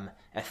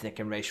ethnic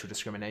and racial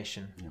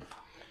discrimination.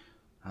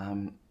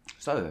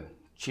 So,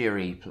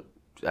 cheery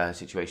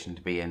situation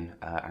to be in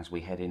as we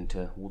head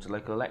towards the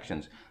local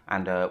elections.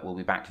 And we'll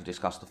be back to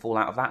discuss the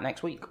fallout of that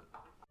next week.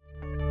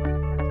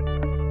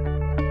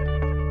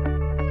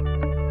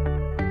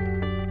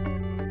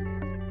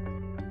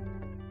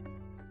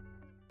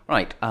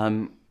 Right,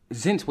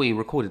 since we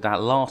recorded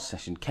that last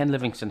session, Ken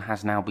Livingstone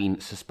has now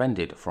been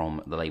suspended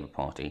from the Labour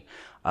Party.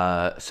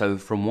 So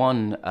from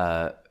one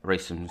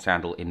racism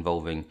scandal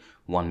involving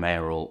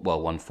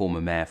one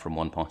former mayor from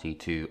one party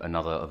to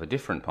another of a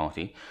different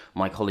party,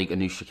 my colleague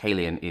Anoush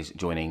Shakalian is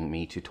joining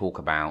me to talk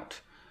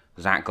about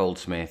Zach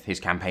Goldsmith, his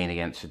campaign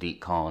against Sadiq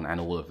Khan, and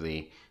all of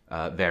the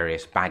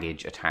various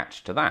baggage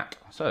attached to that.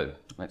 So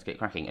let's get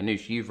cracking.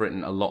 Anoush, you've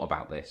written a lot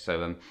about this,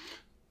 so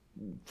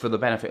for the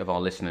benefit of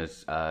our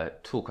listeners,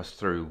 talk us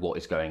through what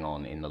is going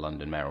on in the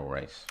London mayoral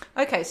race.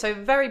 Okay, so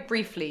very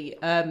briefly,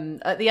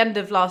 at the end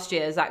of last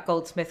year, Zach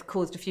Goldsmith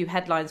caused a few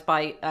headlines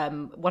by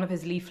one of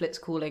his leaflets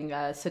calling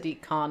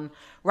Sadiq Khan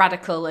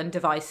radical and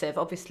divisive.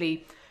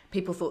 Obviously,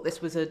 people thought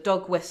this was a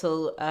dog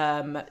whistle,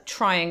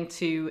 trying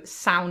to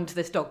sound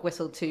this dog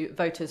whistle to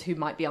voters who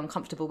might be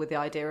uncomfortable with the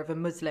idea of a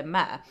Muslim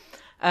mayor.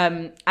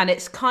 And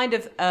it's kind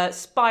of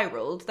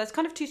spiraled. There's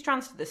kind of two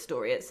strands to this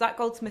story. It's Zach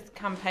Goldsmith's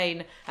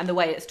campaign and the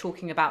way it's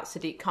talking about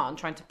Sadiq Khan,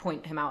 trying to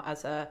point him out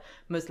as a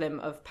Muslim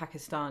of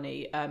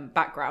Pakistani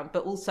background,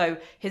 but also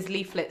his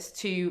leaflets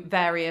to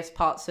various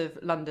parts of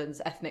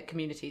London's ethnic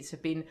communities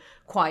have been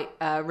quite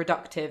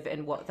reductive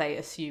in what they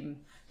assume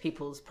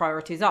people's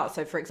priorities are.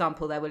 So, for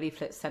example, there were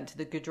leaflets sent to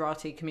the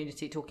Gujarati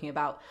community talking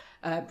about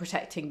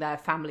protecting their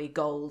family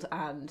gold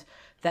and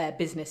their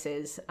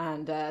businesses,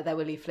 and there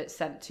were leaflets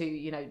sent to,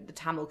 the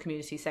Tamil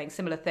community saying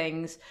similar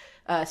things.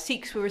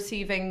 Sikhs were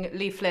receiving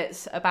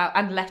leaflets about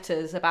and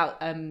letters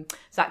about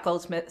Zach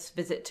Goldsmith's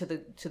visit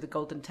to the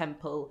Golden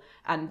Temple,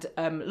 and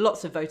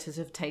lots of voters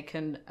have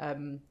taken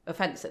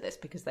offence at this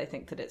because they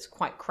think that it's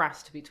quite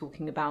crass to be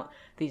talking about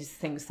these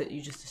things that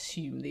you just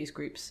assume these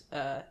groups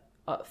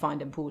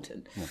find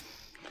important. Yeah.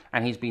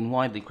 And he's been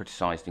widely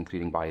criticised,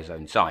 including by his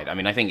own side. I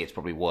mean, I think it's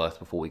probably worth,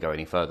 before we go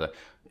any further,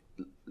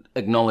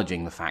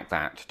 acknowledging the fact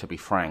that, to be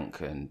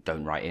frank, and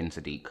don't write in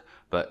Sadiq,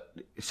 but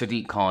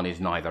Sadiq Khan is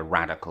neither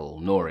radical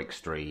nor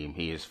extreme.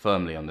 He is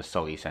firmly on the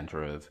soggy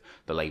centre of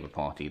the Labour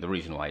Party. The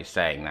reason why he's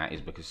saying that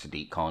is because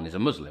Sadiq Khan is a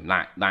Muslim.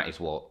 That is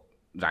what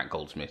Zach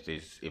Goldsmith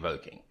is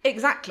evoking.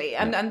 Exactly,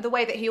 and the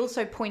way that he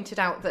also pointed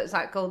out that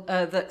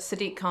that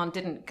Sadiq Khan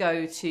didn't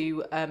go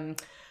to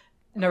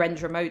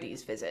Narendra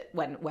Modi's visit,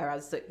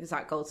 whereas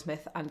Zach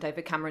Goldsmith and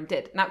David Cameron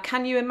did. Now,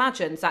 can you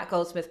imagine Zach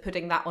Goldsmith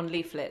putting that on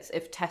leaflets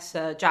if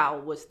Tessa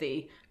Jowell was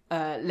the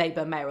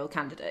Labour mayoral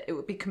candidate? It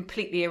would be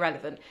completely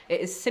irrelevant.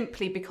 It is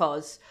simply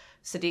because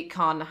Sadiq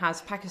Khan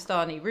has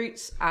Pakistani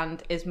roots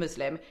and is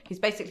Muslim. He's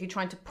basically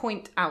trying to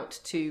point out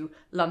to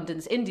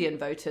London's Indian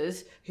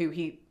voters, who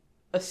he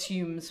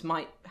assumes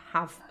might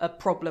have a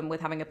problem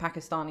with having a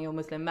Pakistani or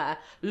Muslim mayor,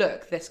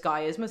 look, this guy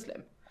is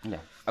Muslim. Yeah,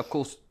 of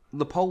course.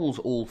 the polls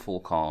all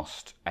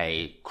forecast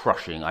a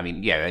crushing,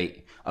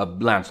 a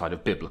landslide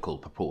of biblical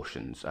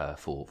proportions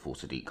for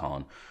Sadiq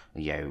Khan.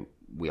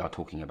 We are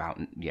talking about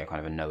kind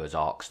of a Noah's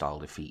Ark style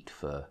defeat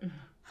for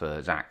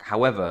Zach.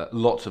 However,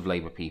 lots of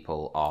Labour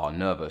people are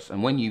nervous,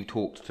 and when you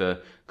talked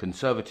to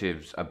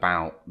Conservatives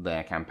about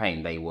their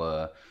campaign, they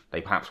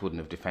perhaps wouldn't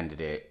have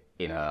defended it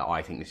in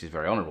I think this is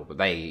very honourable, but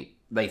they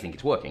think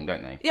it's working,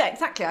 don't they? Yeah,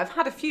 exactly. I've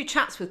had a few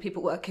chats with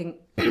people working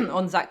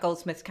on Zach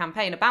Goldsmith's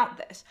campaign about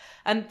this,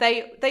 and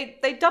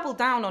they double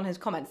down on his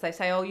comments. They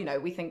say, oh,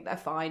 we think they're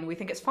fine. We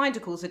think it's fine to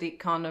call Sadiq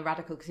Khan a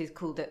radical because he's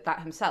called it that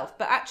himself.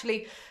 But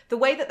actually, the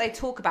way that they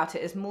talk about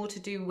it is more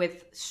to do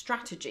with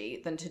strategy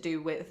than to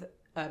do with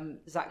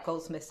Zach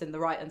Goldsmith's in the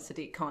right and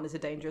Sadiq Khan is a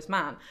dangerous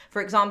man.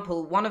 For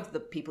example, one of the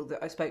people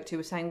that I spoke to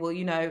was saying, well,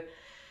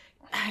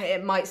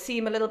 it might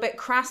seem a little bit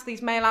crass,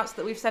 these mail-outs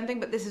that we're sending,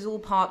 but this is all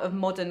part of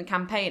modern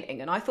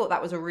campaigning. And I thought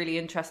that was a really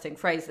interesting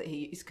phrase that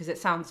he used, because it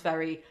sounds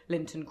very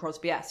Linton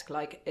Crosby-esque,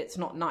 like it's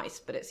not nice,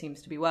 but it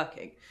seems to be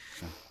working.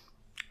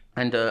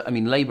 And,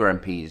 Labour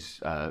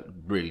MPs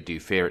really do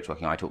fear it's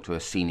working. I talked to a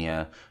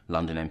senior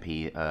London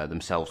MP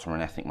themselves from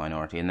an ethnic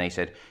minority, and they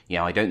said,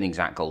 I don't think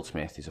Zach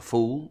Goldsmith is a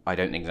fool. I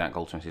don't think Zach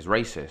Goldsmith is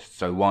racist.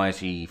 So why is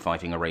he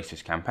fighting a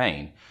racist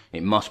campaign?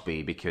 It must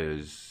be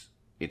because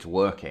it's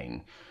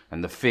working.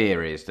 And the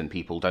fear is that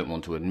people don't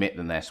want to admit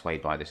that they're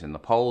swayed by this in the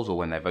polls, or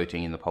when they're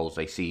voting in the polls,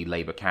 they see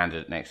Labour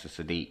candidate next to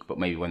Sadiq, but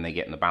maybe when they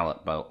get in the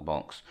ballot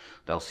box,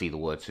 they'll see the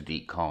word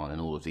Sadiq Khan, and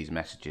all of these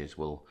messages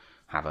will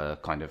have a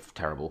kind of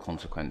terrible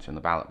consequence in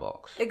the ballot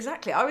box.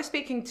 Exactly. I was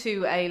speaking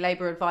to a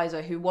Labour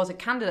advisor who was a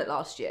candidate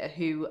last year,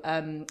 who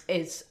I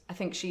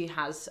think she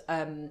has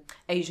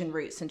Asian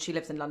roots, and she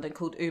lives in London,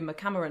 called Uma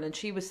Cameron, and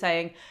she was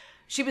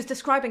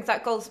describing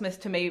Zach Goldsmith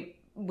to me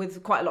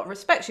with quite a lot of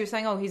respect. She was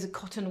saying, he's a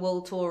cotton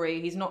wool Tory,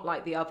 he's not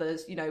like the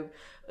others.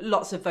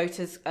 Lots of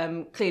voters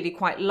clearly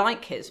quite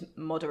like his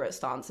moderate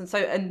stance. And so,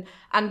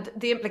 and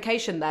the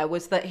implication there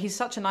was that he's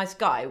such a nice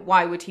guy.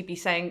 Why would he be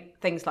saying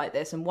things like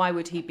this? And why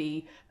would he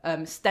be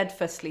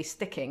steadfastly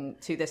sticking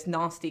to this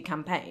nasty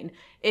campaign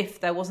if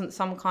there wasn't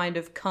some kind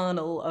of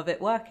kernel of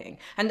it working?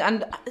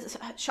 And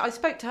I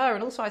spoke to her,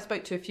 and also I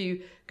spoke to a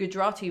few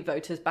Gujarati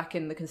voters back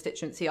in the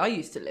constituency I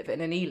used to live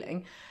in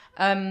Ealing.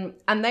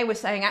 And they were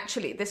saying,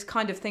 actually, this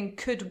kind of thing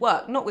could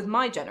work, not with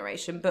my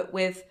generation, but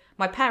with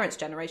my parents'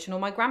 generation or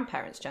my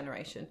grandparents'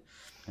 generation.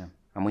 Yeah.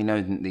 And we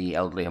know that the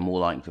elderly are more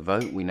likely to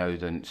vote. We know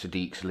that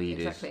Sadiq's lead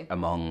is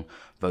among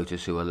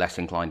voters who are less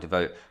inclined to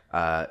vote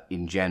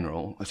in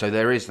general. So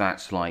there is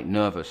that slight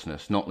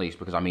nervousness, not least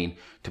because,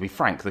 to be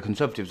frank, the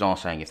Conservatives are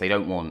saying if they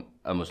don't want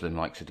a Muslim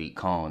like Sadiq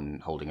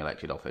Khan holding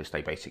elected office,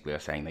 they basically are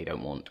saying they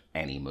don't want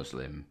any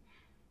Muslim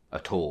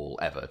at all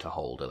ever to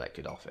hold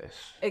elected office.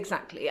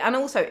 Exactly. And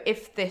also,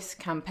 if this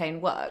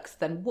campaign works,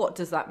 then what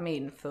does that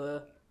mean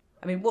for...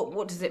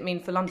 what does it mean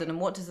for London, and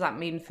what does that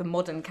mean for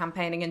modern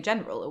campaigning in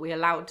general? Are we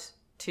allowed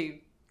to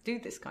do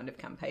this kind of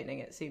campaigning,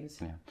 it seems?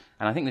 Yeah.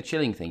 And I think the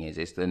chilling thing is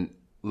that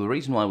the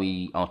reason why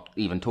we are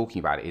even talking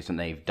about it is that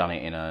they've done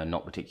it in a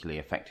not particularly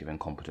effective and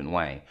competent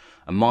way.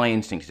 And my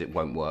instinct is it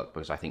won't work,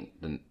 because I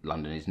think that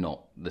London is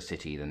not the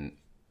city that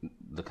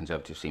the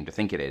Conservatives seem to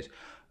think it is.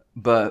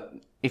 But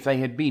if they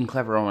had been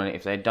clever on it,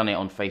 if they had done it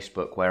on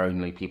Facebook where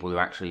only people who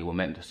actually were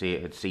meant to see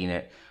it had seen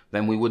it,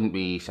 then we wouldn't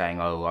be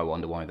saying, I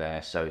wonder why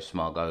they're so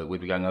smug.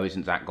 We'd be going,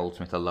 isn't Zach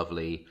Goldsmith a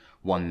lovely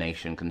One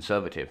Nation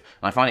Conservative?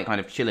 And I find it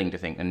kind of chilling to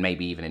think, and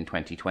maybe even in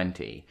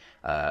 2020,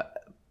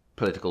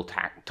 political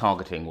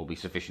targeting will be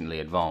sufficiently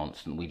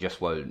advanced and we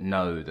just won't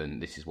know that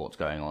this is what's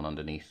going on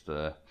underneath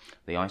the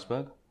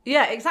iceberg.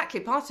 Yeah,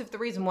 exactly. Part of the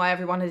reason why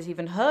everyone has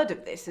even heard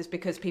of this is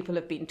because people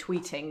have been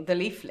tweeting the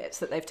leaflets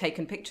that they've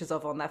taken pictures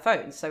of on their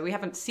phones. So we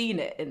haven't seen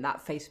it in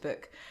that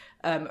Facebook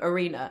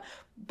arena.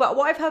 But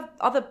what I've heard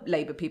other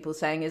Labour people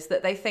saying is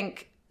that they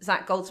think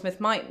Zach Goldsmith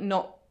might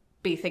not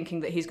be thinking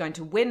that he's going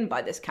to win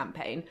by this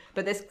campaign,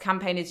 but this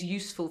campaign is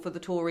useful for the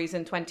Tories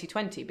in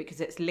 2020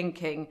 because it's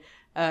linking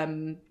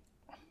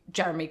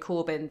Jeremy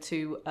Corbyn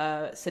to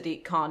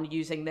Sadiq Khan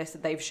using this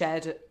 "they've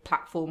shared a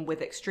platform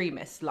with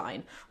extremists"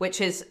 line, which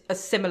is a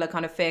similar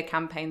kind of fear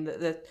campaign that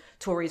the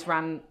Tories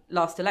ran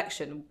last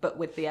election, but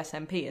with the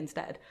SNP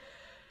instead.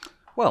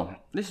 Well,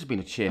 this has been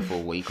a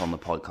cheerful week on the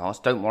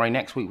podcast. Don't worry,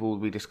 next week we'll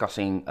be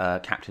discussing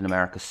Captain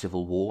America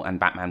Civil War and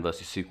Batman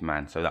vs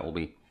Superman, so that will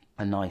be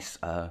a nice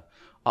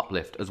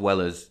uplift, as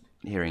well as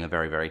hearing a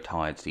very, very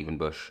tired Stephen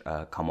Bush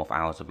come off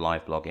hours of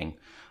live blogging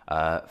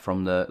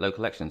from the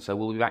local election. So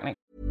we'll be back next.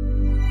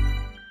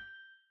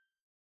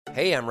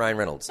 Hey, I'm Ryan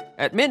Reynolds.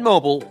 At Mint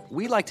Mobile,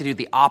 we like to do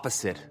the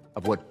opposite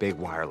of what Big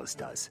Wireless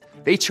does.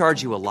 They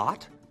charge you a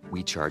lot,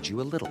 we charge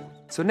you a little.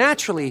 So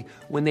naturally,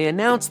 when they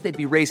announced they'd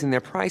be raising their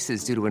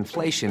prices due to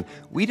inflation,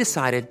 we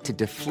decided to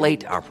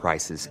deflate our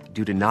prices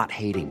due to not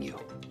hating you.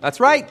 That's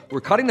right. We're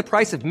cutting the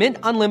price of Mint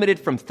Unlimited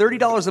from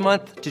 $30 a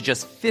month to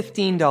just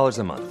 $15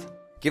 a month.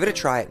 Give it a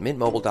try at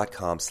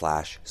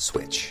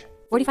mintmobile.com/switch.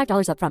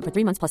 $45 up front for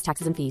 3 months plus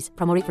taxes and fees.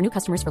 Promo rate for new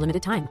customers for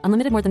limited time.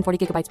 Unlimited more than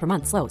 40 gigabytes per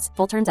month. Slows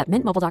full terms at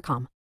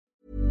mintmobile.com.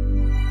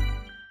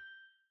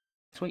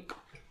 Sweet.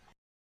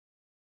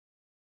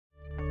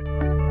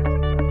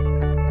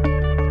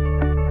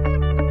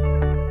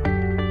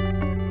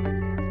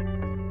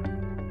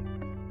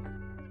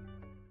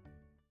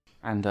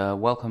 And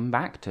welcome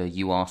back to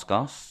You Ask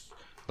Us.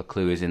 The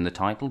clue is in the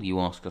title. You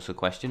ask us a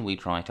question, we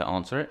try to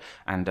answer it.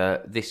 And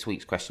this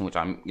week's question, which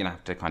I'm going to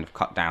have to kind of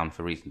cut down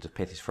for reasons of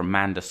pith, is from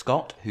Manda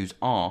Scott, who's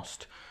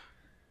asked,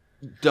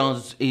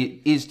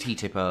 is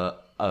TTIP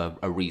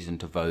a reason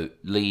to vote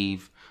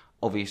leave?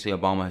 Obviously,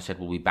 Obama has said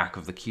we'll be back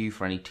of the queue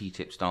for any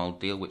TTIP-style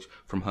deal, which,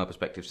 from her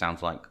perspective,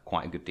 sounds like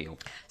quite a good deal.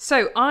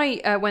 So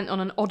I went on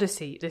an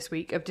odyssey this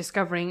week of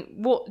discovering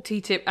what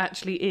TTIP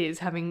actually is,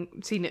 having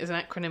seen it as an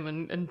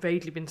acronym and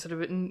vaguely been sort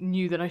of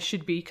knew that I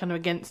should be kind of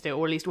against it,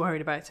 or at least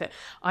worried about it.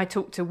 I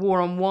talked to War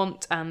on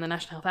Want and the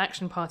National Health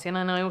Action Party, and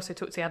then I also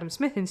talked to the Adam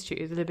Smith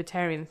Institute, the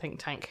libertarian think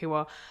tank, who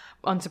are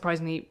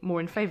unsurprisingly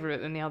more in favour of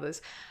it than the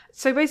others.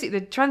 So basically,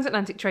 the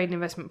Transatlantic Trade and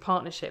Investment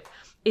Partnership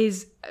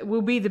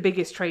will be the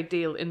biggest trade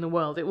deal in the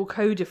world. It will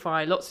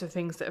codify lots of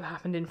things that have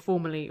happened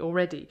informally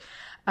already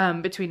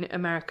between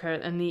America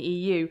and the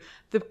EU.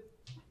 The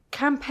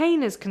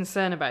campaigners'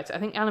 concern about it, I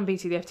think Alan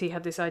Beattie, the FT,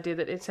 had this idea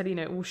that it said,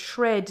 it will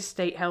shred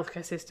state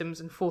healthcare systems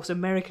and force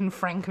American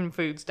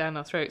frankenfoods down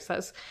our throats.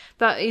 That's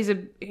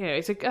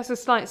a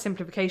slight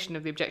simplification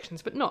of the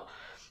objections, but not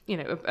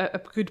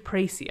a good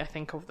précis, I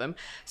think, of them.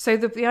 So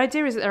the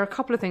idea is that there are a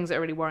couple of things that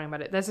are really worrying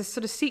about it. There's a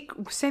sort of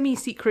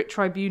semi-secret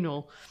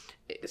tribunal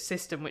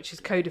system which is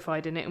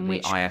codified in it, in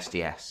which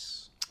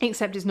ISDS.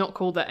 Except it's not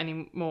called that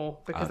anymore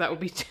because that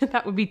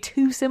would be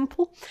too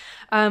simple.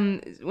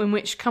 In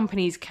which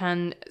companies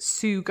can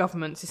sue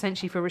governments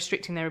essentially for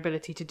restricting their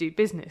ability to do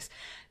business.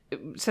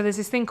 So there's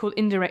this thing called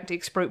indirect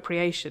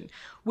expropriation,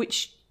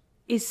 which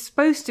is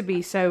supposed to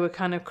be so a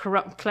kind of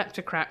corrupt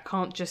kleptocrat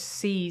can't just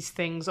seize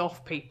things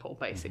off people,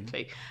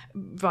 basically,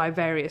 via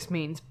various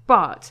means.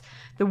 But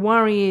the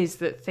worry is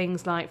that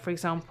things like, for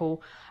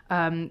example,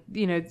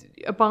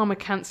 Obama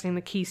cancelling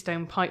the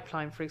Keystone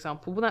Pipeline, for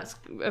example. Well, that's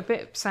a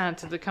bit sad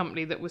to the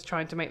company that was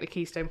trying to make the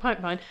Keystone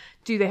Pipeline.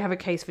 Do they have a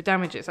case for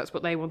damages? That's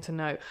what they want to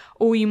know.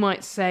 Or you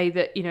might say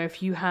that,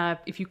 if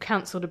you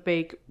cancelled a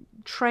big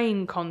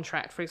train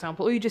contract, for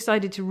example, or you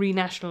decided to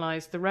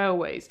renationalise the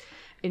railways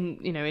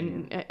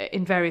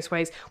in various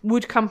ways,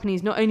 would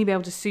companies not only be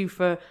able to sue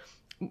for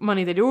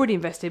money they'd already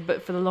invested,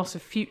 but for the loss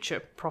of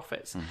future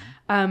profits?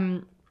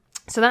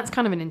 So that's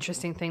kind of an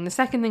interesting thing. The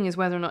second thing is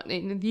whether or not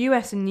the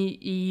US and the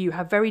EU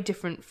have very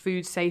different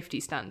food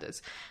safety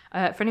standards.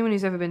 For anyone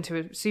who's ever been to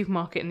a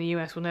supermarket in the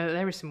US will know that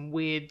there is some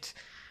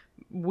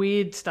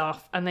weird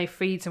stuff, and they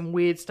feed some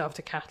weird stuff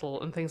to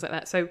cattle and things like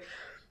that. So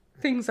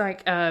things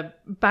like bans,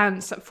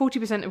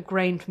 40% of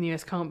grain from the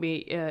US can't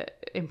be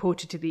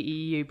imported to the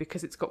EU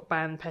because it's got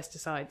banned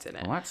pesticides in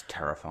it. Well, that's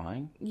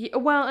terrifying. Yeah,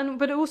 well,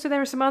 but also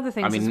there are some other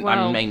things as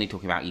well. I'm mainly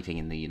talking about eating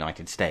in the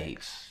United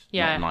States.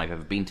 Yeah. Not that I've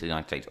ever been to the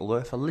United States. Although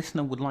if a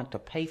listener would like to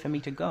pay for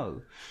me to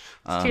go.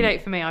 It's too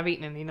late for me. I've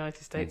eaten in the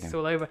United States. It's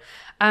all over.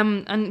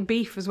 And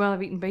beef as well.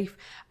 I've eaten beef.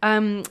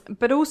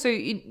 But also,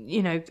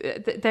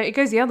 it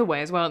goes the other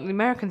way as well. The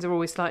Americans are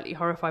always slightly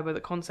horrified by the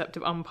concept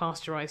of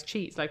unpasteurized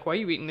cheese. Like, why are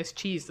you eating this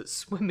cheese that's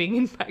swimming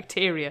in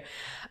bacteria?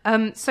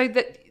 So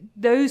that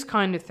those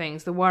kind of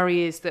things, the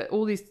worry is that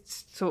all these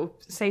sort of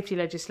safety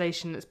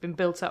legislation that's been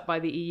built up by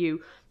the EU,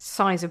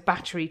 size of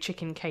battery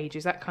chicken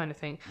cages, that kind of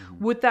thing,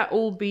 would that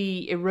all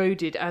be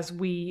eroded as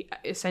we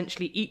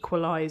essentially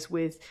equalise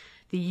with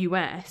the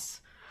US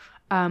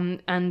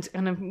and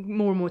kind of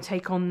more and more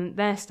take on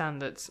their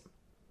standards?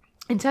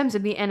 In terms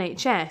of the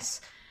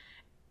NHS,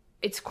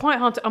 it's quite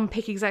hard to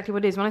unpick exactly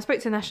what it is. When I spoke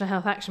to the National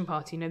Health Action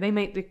Party, they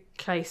make the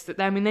case that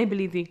they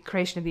believe the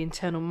creation of the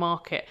internal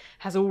market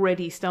has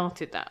already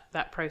started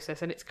that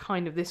process, and it's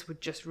kind of, this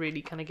would just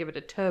really kind of give it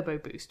a turbo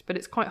boost. But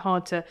it's quite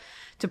hard to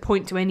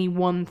point to any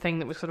one thing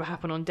that would sort of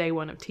happen on day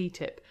one of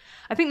TTIP.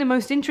 I think the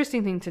most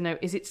interesting thing to note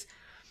is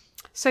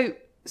so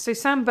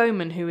Sam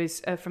Bowman, who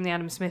is from the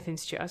Adam Smith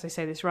Institute, as I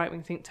say, this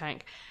right-wing think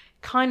tank,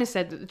 kind of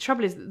said that the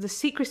trouble is that the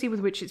secrecy with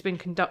which it's been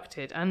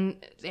conducted,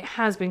 and it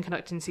has been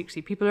conducted in secrecy.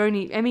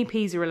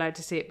 MEPs are allowed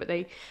to see it, but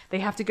they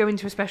have to go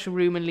into a special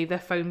room and leave their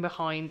phone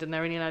behind, and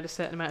they're only allowed a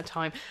certain amount of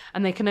time,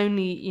 and they can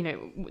only,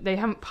 they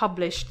haven't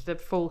published the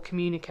full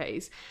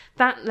communiques.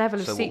 That level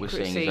of secrecy... So what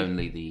we're seeing is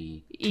only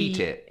the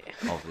T-tip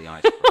of the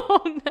iceberg.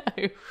 Oh,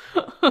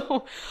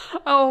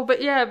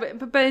 no.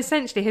 But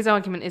essentially his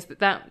argument is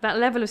that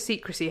level of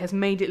secrecy has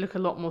made it look a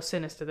lot more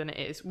sinister than it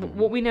is.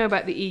 What we know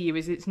about the EU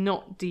is it's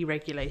not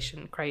deregulation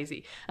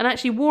crazy. And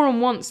actually, War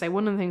on Want say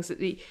one of the things that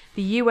the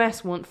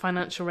US want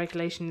financial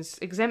regulations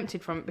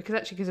exempted from,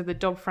 because of the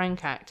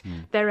Dodd-Frank Act,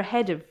 they're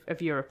ahead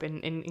of Europe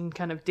in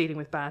kind of dealing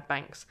with bad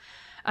banks.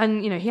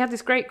 And, he had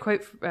this great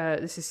quote,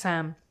 this is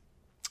Sam,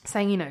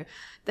 saying,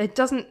 there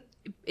doesn't...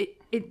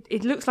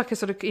 It looks like a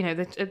sort of,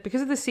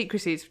 because of the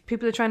secrecies,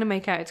 people are trying to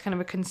make out it's kind of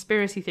a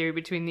conspiracy theory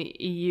between the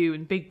EU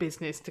and big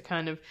business to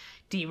kind of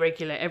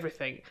deregulate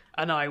everything.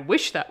 And I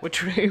wish that were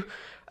true,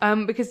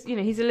 because,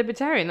 he's a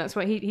libertarian. That's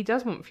why he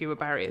does want fewer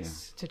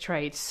barriers to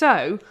trade.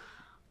 So,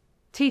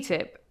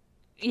 TTIP,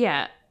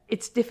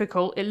 it's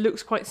difficult. It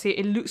looks quite,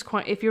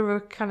 if you're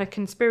a kind of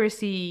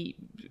conspiracy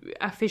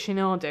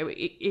aficionado,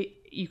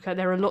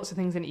 there are lots of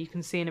things in it you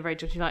can see in a very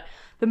dodgy light.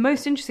 The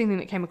most interesting thing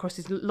that came across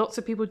is lots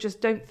of people just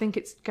don't think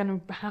it's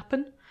going to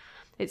happen.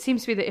 it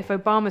seems to be that if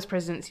Obama's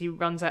presidency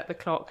runs out the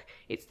clock,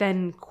 it's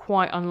then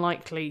quite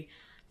unlikely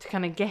to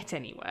kind of get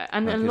anywhere.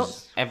 And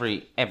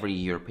every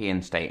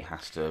European state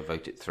has to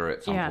vote it through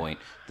at some point.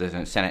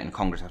 The Senate and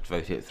Congress have to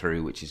vote it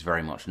through, which is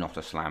very much not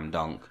a slam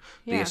dunk.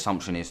 The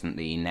assumption is that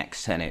the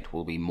next Senate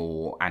will be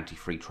more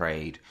anti-free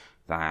trade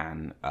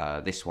than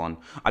this one.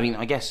 I mean,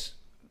 I guess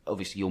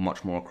obviously you're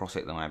much more across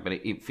it than I am, but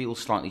it feels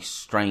slightly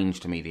strange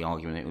to me, the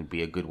argument it would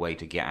be a good way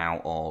to get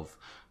out of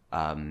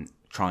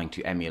trying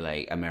to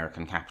emulate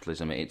American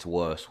capitalism at its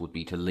worst would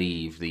be to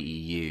leave the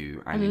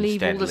EU and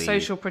leave instead all the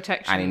social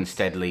protections. And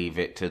instead leave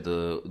it to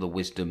the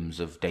wisdoms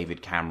of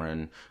David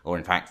Cameron, or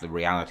in fact the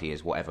reality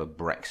is whatever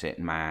Brexit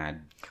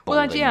mad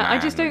I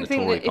just don't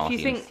think that if you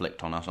think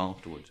inflict on us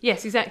afterwards.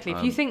 Yes, exactly.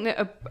 If you think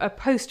that a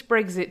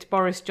post-Brexit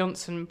Boris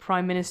Johnson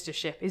prime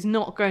ministership is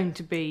not going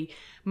to be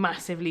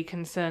massively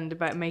concerned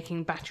about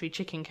making battery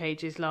chicken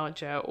cages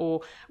larger,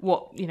 or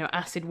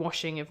acid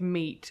washing of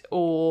meat,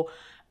 or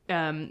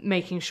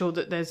making sure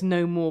that there's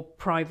no more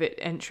private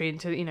entry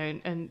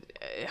into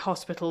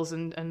hospitals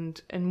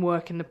and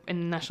work in the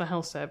National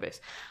Health Service.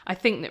 I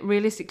think that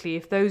realistically,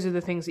 if those are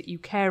the things that you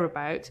care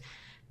about,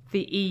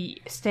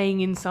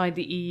 staying inside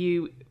the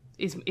EU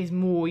is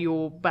more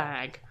your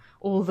bag.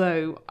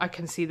 Although I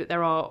can see that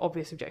there are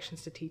obvious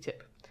objections to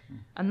TTIP,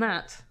 and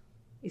that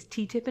is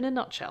TTIP in a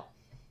nutshell.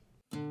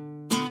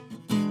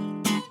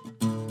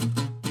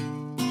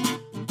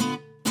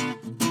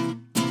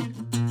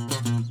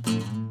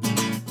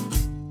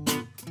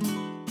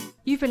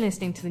 You've been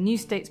listening to the New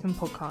Statesman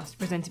podcast,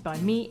 presented by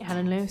me,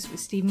 Helen Lewis, with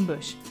Stephen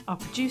Bush. Our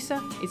producer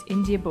is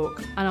India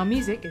Book, and our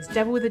music is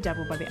Devil with the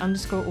Devil by the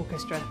 _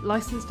 Orchestra,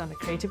 licensed under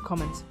Creative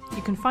Commons.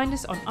 You can find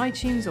us on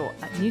iTunes or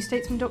at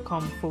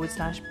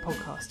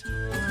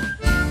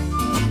newstatesman.com/podcast.